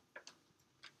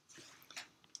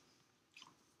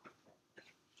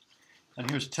 And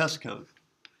here's test code.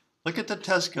 Look at the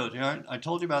test code. I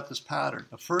told you about this pattern.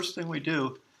 The first thing we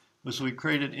do was we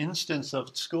create an instance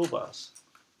of school bus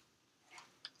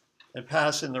and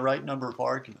pass in the right number of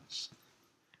arguments.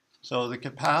 So the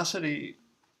capacity,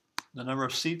 the number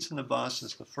of seats in the bus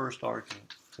is the first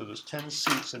argument. So there's 10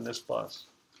 seats in this bus.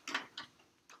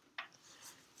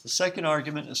 The second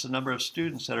argument is the number of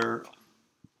students that are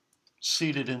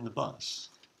seated in the bus.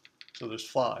 So there's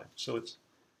 5. So it's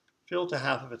filled to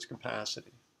half of its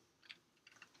capacity.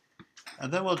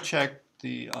 And then we'll check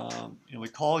the, we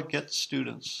call it get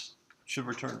students, should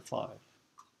return 5.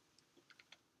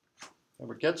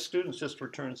 Remember, get students just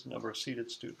returns the number of seated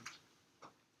students.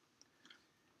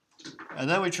 And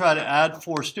then we try to add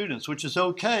 4 students, which is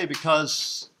okay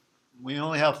because we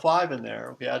only have 5 in there.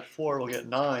 If we add 4, we'll get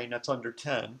 9. That's under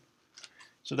 10.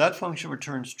 So that function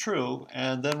returns true,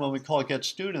 and then when we call get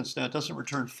students, now it doesn't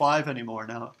return 5 anymore,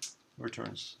 now it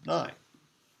returns 9.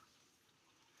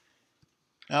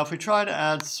 Now if we try to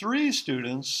add 3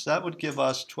 students, that would give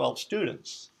us 12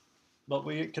 students, but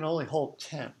we can only hold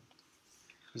 10,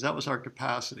 because that was our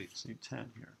capacity, see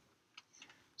 10 here.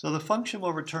 So the function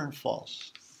will return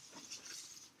false,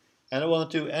 and it won't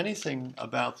do anything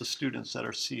about the students that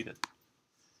are seated.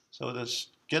 So this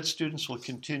get students will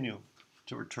continue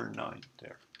to return 9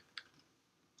 there.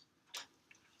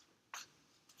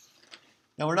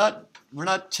 Now we're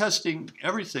not testing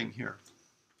everything here.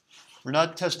 We're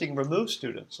not testing remove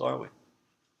students, are we?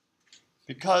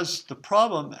 Because the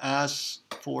problem asks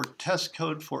for test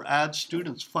code for add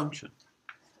students function.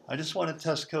 I just wanted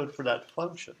test code for that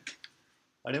function.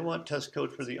 I didn't want test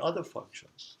code for the other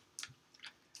functions.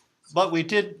 But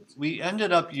we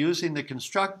ended up using the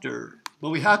constructor,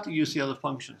 but we had to use the other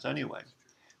functions anyway.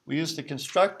 We used the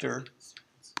constructor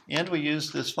and we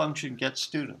used this function get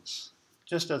students.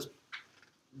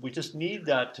 We just need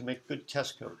that to make good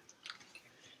test code.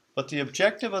 But the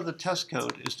objective of the test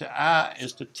code is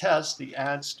to test the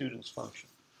add students function.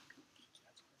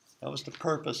 That was the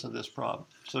purpose of this problem.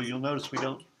 So you'll notice we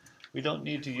don't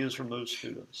need to use remove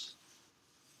students.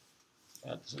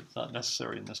 It's not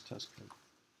necessary in this test code.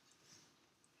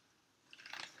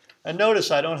 And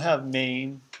notice I don't have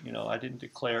main, I didn't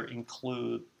declare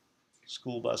include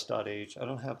schoolbus.age. I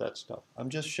don't have that stuff. I'm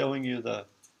just showing you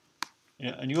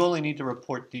and you only need to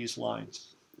report these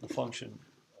lines, the function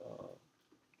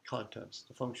contents,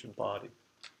 the function body.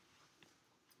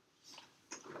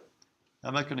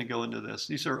 I'm not going to go into this.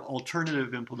 These are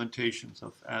alternative implementations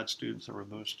of add students or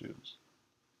remove students.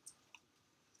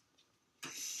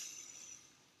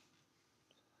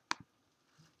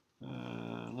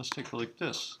 Let's take a look at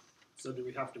this. So do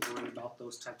we have to worry about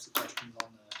those types of questions on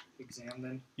the exam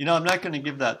then? I'm not going to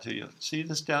give that to you. See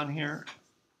this down here?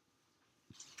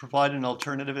 Provide an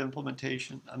alternative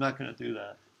implementation. I'm not going to do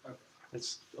that. Okay.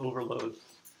 It's overload.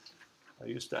 I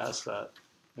used to ask that.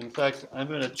 In fact, I'm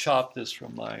going to chop this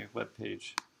from my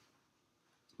webpage.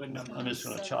 But I'm just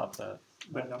going to chop that.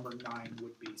 But number 9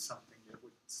 would be something that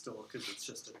would still, because it's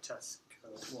just a test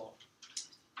code. Well,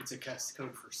 it's a test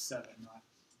code for 7, not.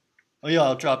 Oh yeah,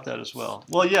 I'll drop that as well.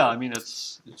 Well, yeah, I mean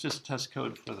it's just test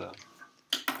code for the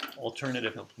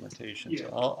alternative implementation. Yeah. So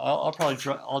I'll probably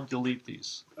I'll delete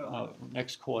these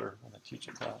next quarter when I teach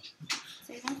a class.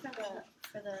 So even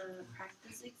for the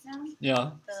practice exam,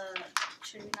 Yeah.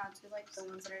 Should we not do like the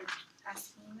ones that are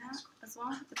asking that as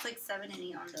well? It's like 7 and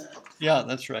 8 on the. Yeah,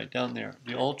 that's right, down there.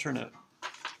 The alternate.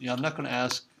 Yeah, I'm not going to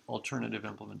ask alternative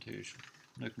implementation.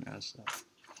 I'm not going to ask that.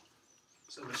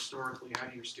 So historically, how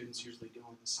do your students usually do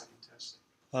on the second test?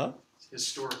 Huh?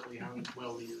 Historically, how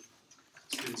well do your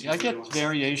students Yeah, I usually do get on the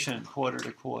variation quarter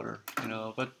to quarter,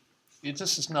 but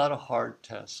this is not a hard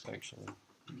test, actually.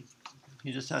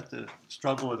 You just have to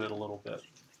struggle with it a little bit.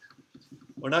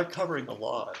 We're not covering a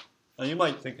lot. Now, you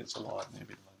might think it's a lot,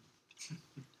 maybe not.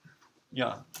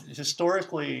 Yeah,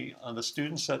 historically, the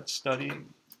students that study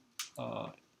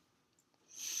are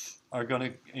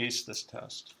going to ace this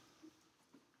test.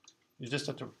 You just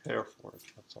have to prepare for it,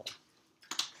 that's all.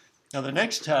 Now, the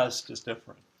next test is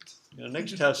different. The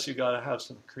next test, you got to have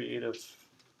some creative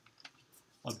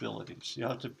abilities. You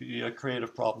have to be a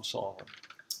creative problem solver.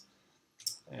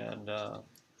 And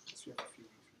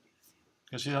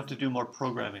because you have to do more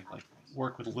programming, like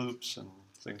work with loops and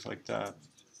things like that.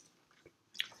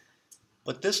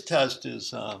 But this test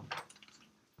is,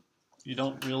 you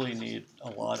don't really need a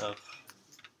lot of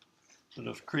sort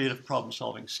of creative problem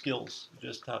solving skills. You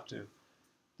just have to,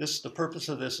 the purpose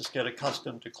of this is get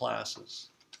accustomed to classes.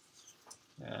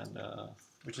 And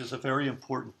which is a very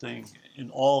important thing in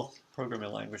all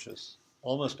programming languages,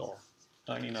 almost all,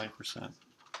 99%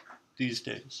 these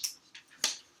days.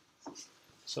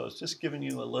 So it's just giving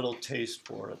you a little taste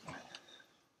for it.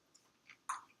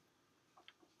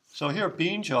 So here,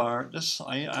 bean jar,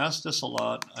 I asked this a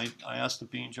lot. I asked the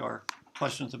bean jar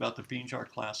questions about the bean jar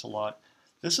class a lot.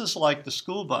 This is like the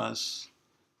school bus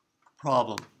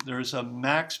problem. There's a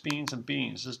max beans and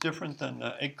beans. This is different than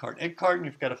the egg carton. Egg carton,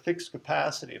 you've got a fixed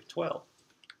capacity of 12.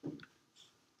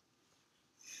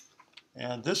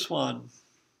 And this one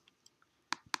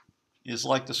is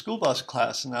like the school bus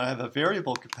class in that I have a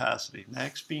variable capacity.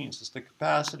 Max beans is the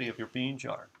capacity of your bean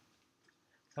jar.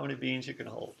 How many beans you can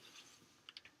hold.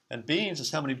 And beans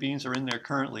is how many beans are in there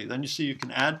currently. Then you see you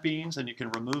can add beans and you can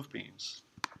remove beans.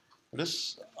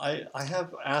 I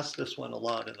have asked this one a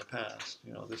lot in the past.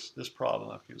 This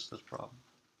problem, I've used this problem.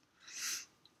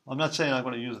 I'm not saying I'm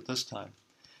going to use it this time.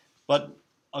 But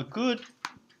a good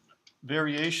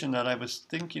variation that I was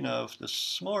thinking of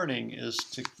this morning is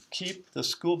to keep the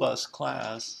school bus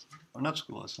class, or not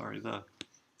school bus, sorry, the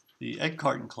egg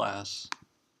carton class.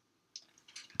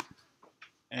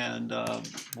 And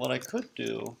what I could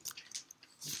do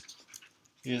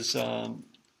is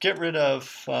get rid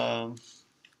of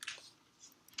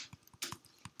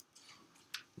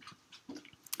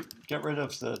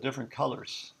the different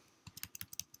colors.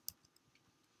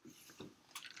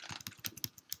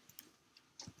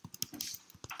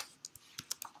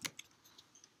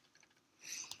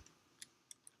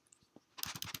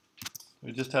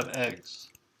 We just have eggs.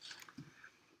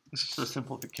 This is a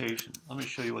simplification. Let me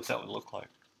show you what that would look like.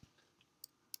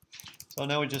 So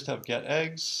now we just have get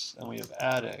eggs, and we have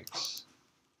add eggs.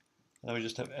 Now we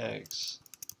just have eggs.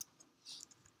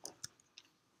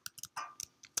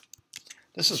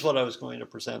 This is what I was going to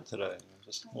present today.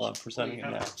 Well, I'm presenting it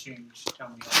now. have to change how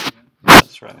many argument.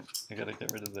 That's right. I got to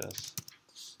get rid of this.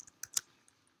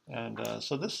 And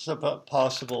so this is a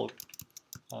possible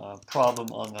problem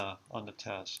on the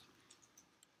test.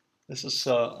 This is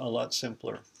a lot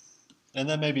simpler. And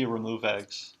then maybe remove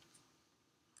eggs.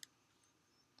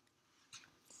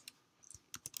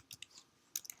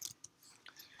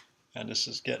 And this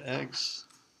is get eggs.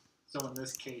 So in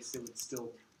this case, it would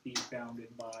still be bounded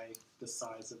by the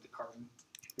size of the carton.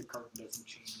 The carton doesn't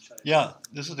change. Yeah,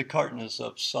 this is the carton is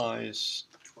of size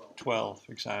 12. 12,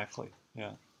 exactly.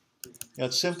 Yeah. Yeah,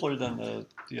 it's simpler than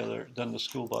the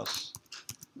school bus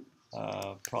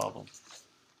problem.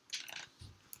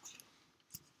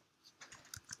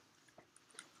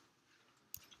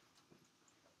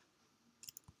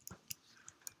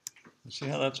 You see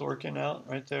how that's working out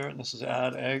right there? And this is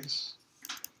add eggs.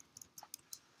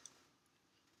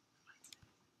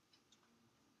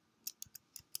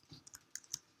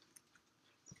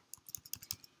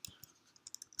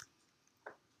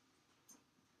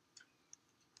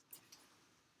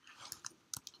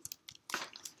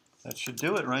 That should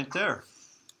do it right there.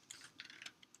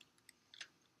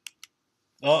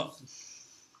 Oh,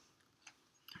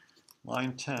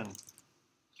 line 10.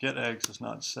 Get eggs is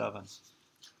not 7.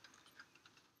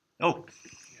 Oh,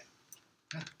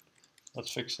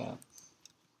 let's fix that.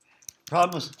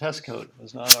 Problem was the test code,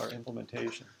 was not our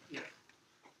implementation. Yeah.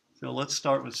 So let's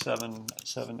start with seven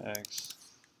eggs.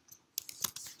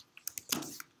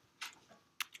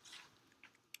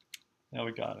 Now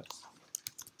we got it.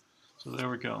 So there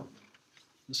we go.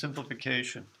 The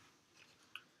simplification.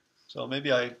 So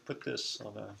maybe I put this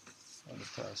on the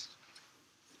test.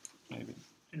 Maybe.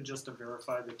 And just to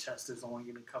verify, the test is only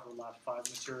going to cover lab 5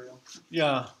 material.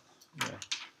 Yeah.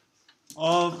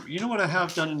 You know what I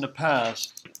have done in the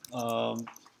past?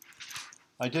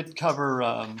 I did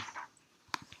cover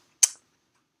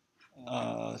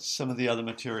some of the other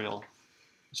material,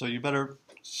 so you better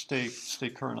stay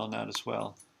current on that as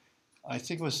well. I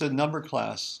think it was the number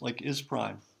class, like is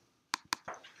prime.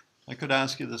 I could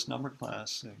ask you this number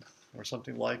class thing, or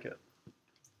something like it.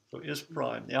 So is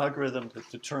prime, the algorithm to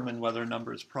determine whether a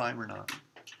number is prime or not.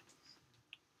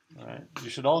 All right, you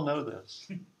should all know this.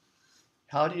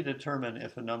 How do you determine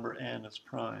if a number n is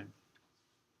prime?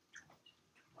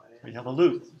 We have a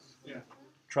loop. Yeah.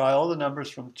 Try all the numbers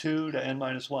from 2 to n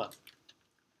minus 1.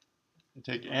 You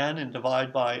take n and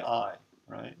divide by I,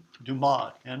 right? Do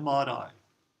mod, n mod I.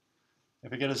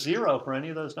 If you get a 0 for any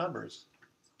of those numbers,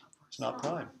 it's not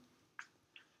prime.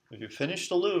 If you finish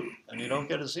the loop and you don't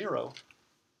get a 0,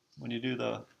 when you do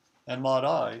the n mod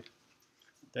I,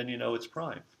 then you know it's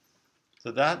prime.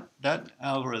 So that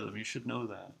algorithm, you should know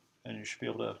that, and you should be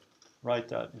able to write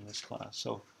that in this class.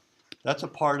 So that's a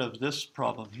part of this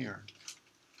problem here.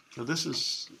 So this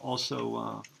is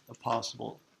also a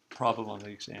possible problem on the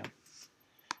exam.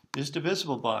 Is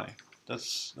divisible by,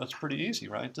 that's pretty easy,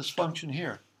 right? This function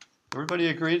here. Everybody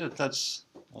agree that that's,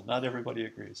 well, not everybody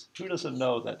agrees. Who doesn't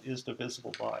know that is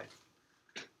divisible by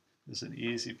is an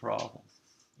easy problem,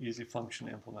 easy function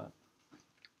to implement.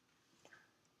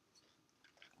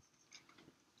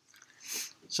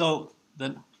 So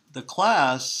then the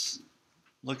class,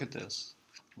 look at this.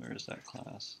 Where is that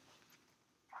class?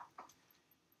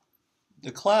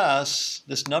 The class,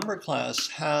 this number class,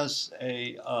 has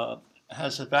a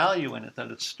value in it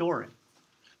that it's storing.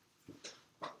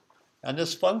 And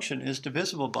this function is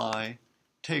divisible by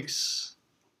takes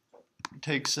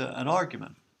an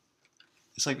argument.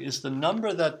 It's like, is the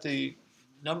number that the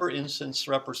number instance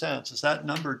represents, is that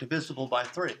number divisible by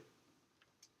 3?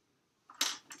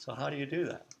 So how do you do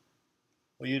that?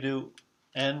 Well, you do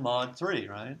n mod 3,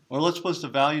 right? Or let's suppose the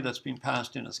value that's being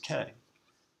passed in is k,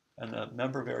 and the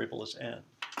member variable is n.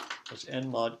 It's n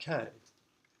mod k.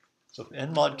 So if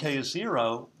n mod k is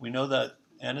 0, we know that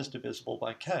n is divisible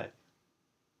by k.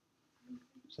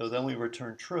 So then we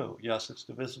return true. Yes, it's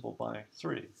divisible by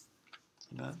 3.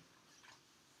 See that?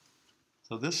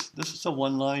 So this is a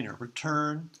one-liner.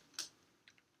 Return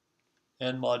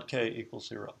n mod k equals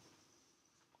 0.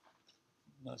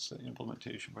 That's the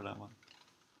implementation for that one.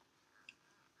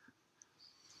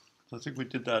 So I think we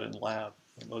did that in lab.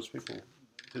 Most people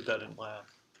did that in lab.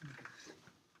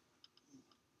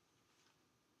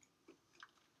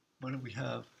 What do we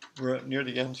have? We're near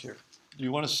the end here. Do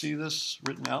you want to see this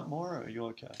written out more, or are you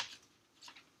okay?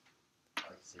 I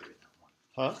like to see it written out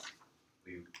more. Huh?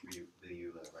 Will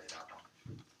you write it out more?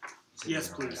 You said Yes,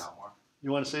 you're gonna write it please. out more?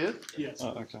 You want to see it? Yes. Oh,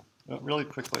 okay. Really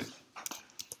quickly.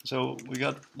 So we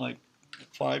got like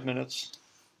 5 minutes.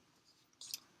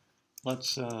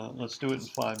 Let's do it in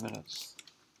 5 minutes.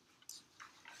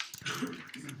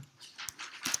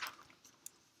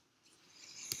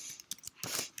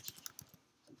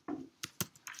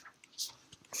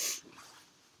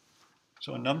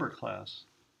 So a number class.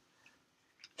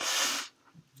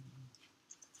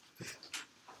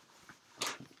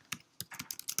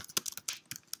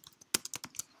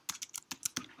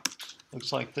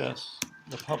 Looks like this,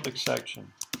 the public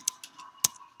section.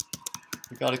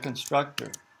 We got a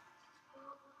constructor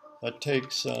that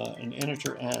takes an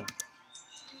integer n.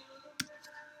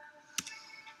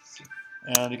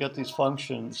 And you get these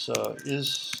functions,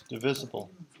 is divisible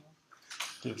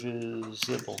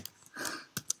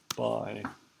by,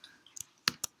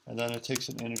 and then it takes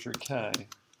an integer k.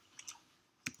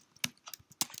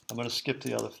 I'm going to skip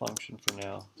the other function for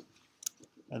now.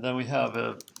 And then we have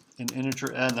an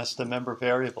integer n, that's the member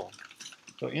variable.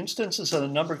 So instances of the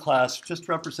number class just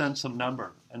represent some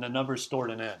number, and the number is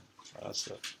stored in n. That's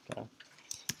it. Okay.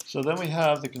 So then we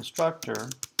have the constructor,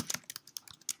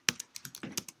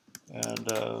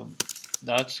 and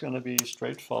that's going to be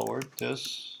straightforward.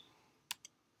 This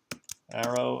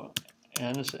arrow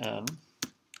n is n,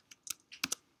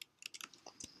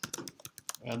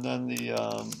 and then the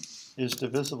is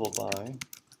divisible by.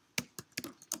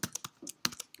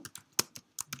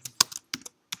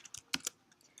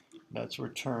 That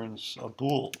returns a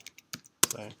bool.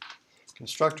 Okay.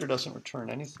 Constructor doesn't return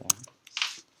anything.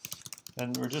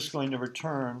 And we're just going to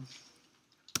return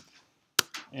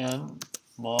n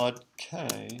mod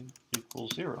k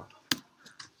equals 0.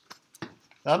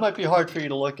 That might be hard for you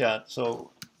to look at,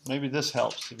 so maybe this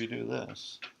helps if you do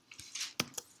this.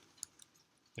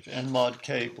 If n mod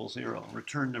k equals 0,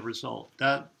 return the result.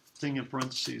 That thing in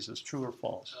parentheses is true or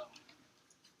false.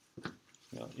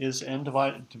 You know, is n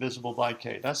divisible by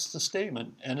k? That's the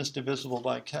statement. N is divisible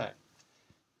by k.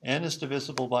 N is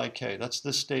divisible by k. That's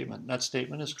this statement. That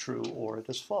statement is true or it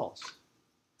is false.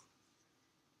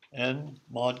 N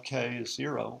mod k is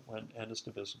 0 when n is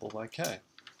divisible by k.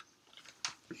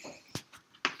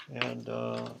 And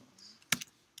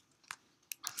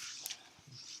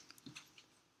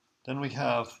then we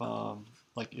have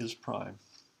like is prime.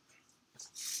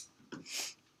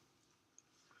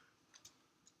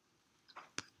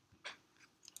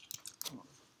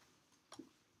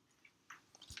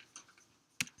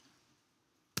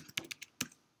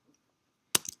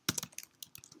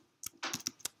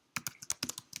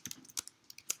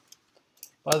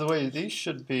 By the way, these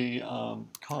should be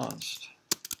const.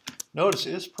 Notice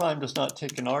is prime does not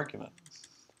take an argument.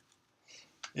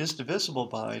 Is divisible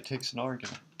by takes an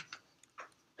argument.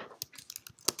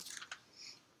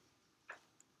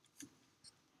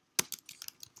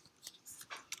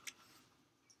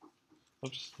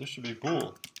 Oops, this should be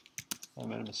bool. I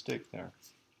made a mistake there.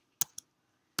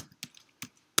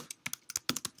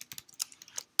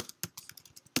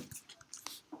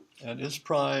 And is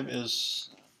prime is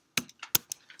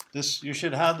this, you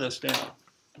should have this down,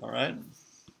 all right?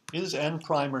 Is n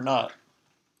prime or not?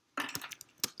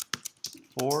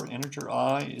 For integer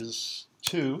I is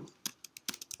 2,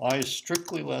 I is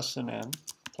strictly less than n,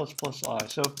 plus I.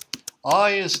 So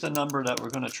I is the number that we're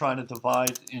going to try to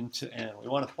divide into n. We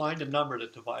want to find a number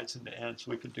that divides into n, so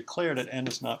we can declare that n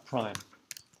is not prime.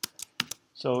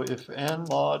 So if n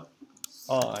mod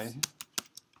I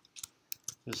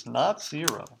is not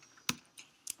 0,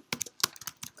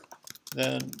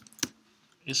 then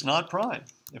it's not prime.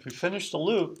 If we finish the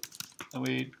loop and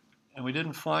we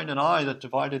didn't find an I that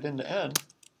divided into n,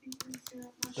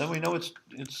 then we know it's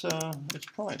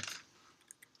prime.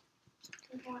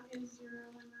 What is 0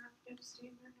 in that if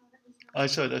statement? I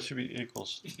sorry, that should be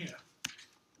equals. Yeah.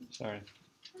 Sorry.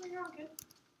 Oh, you're all good.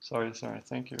 Sorry.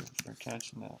 Thank you for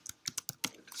catching that.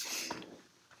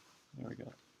 There we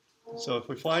go. So if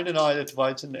we find an I that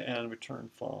divides into n, return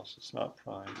false. It's not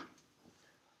prime.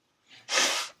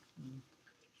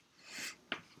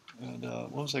 And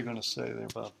what was I going to say there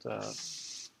about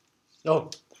that?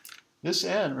 Oh, this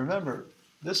n, remember,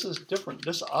 This is different.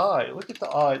 This I, look at the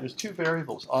I. There's two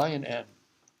variables, I and N.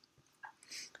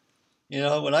 You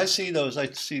know, when I see those,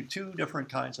 I see two different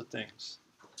kinds of things.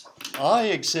 I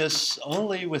exists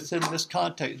only within this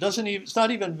context. It doesn't even, it's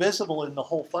not even visible in the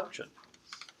whole function.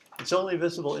 It's only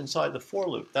visible inside the for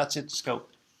loop. That's its scope.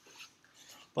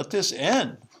 But this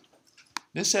N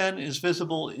is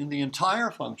visible in the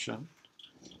entire function,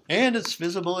 and it's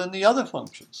visible in the other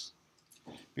functions,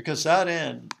 because that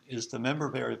N is the member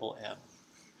variable N.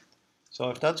 So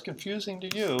if that's confusing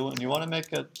to you and you want to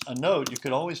make a note, you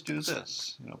could always do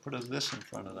this. You know, put a this in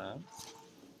front of that.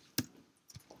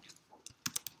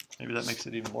 Maybe that makes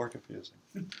it even more confusing.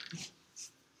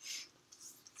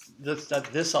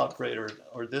 This operator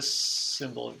or this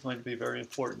symbol is going to be very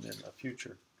important in the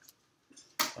future.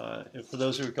 And for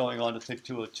those who are going on to take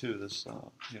 202, this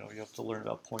you know, you have to learn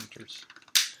about pointers.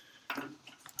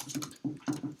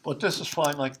 But this is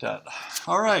fine like that.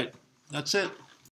 All right, that's it.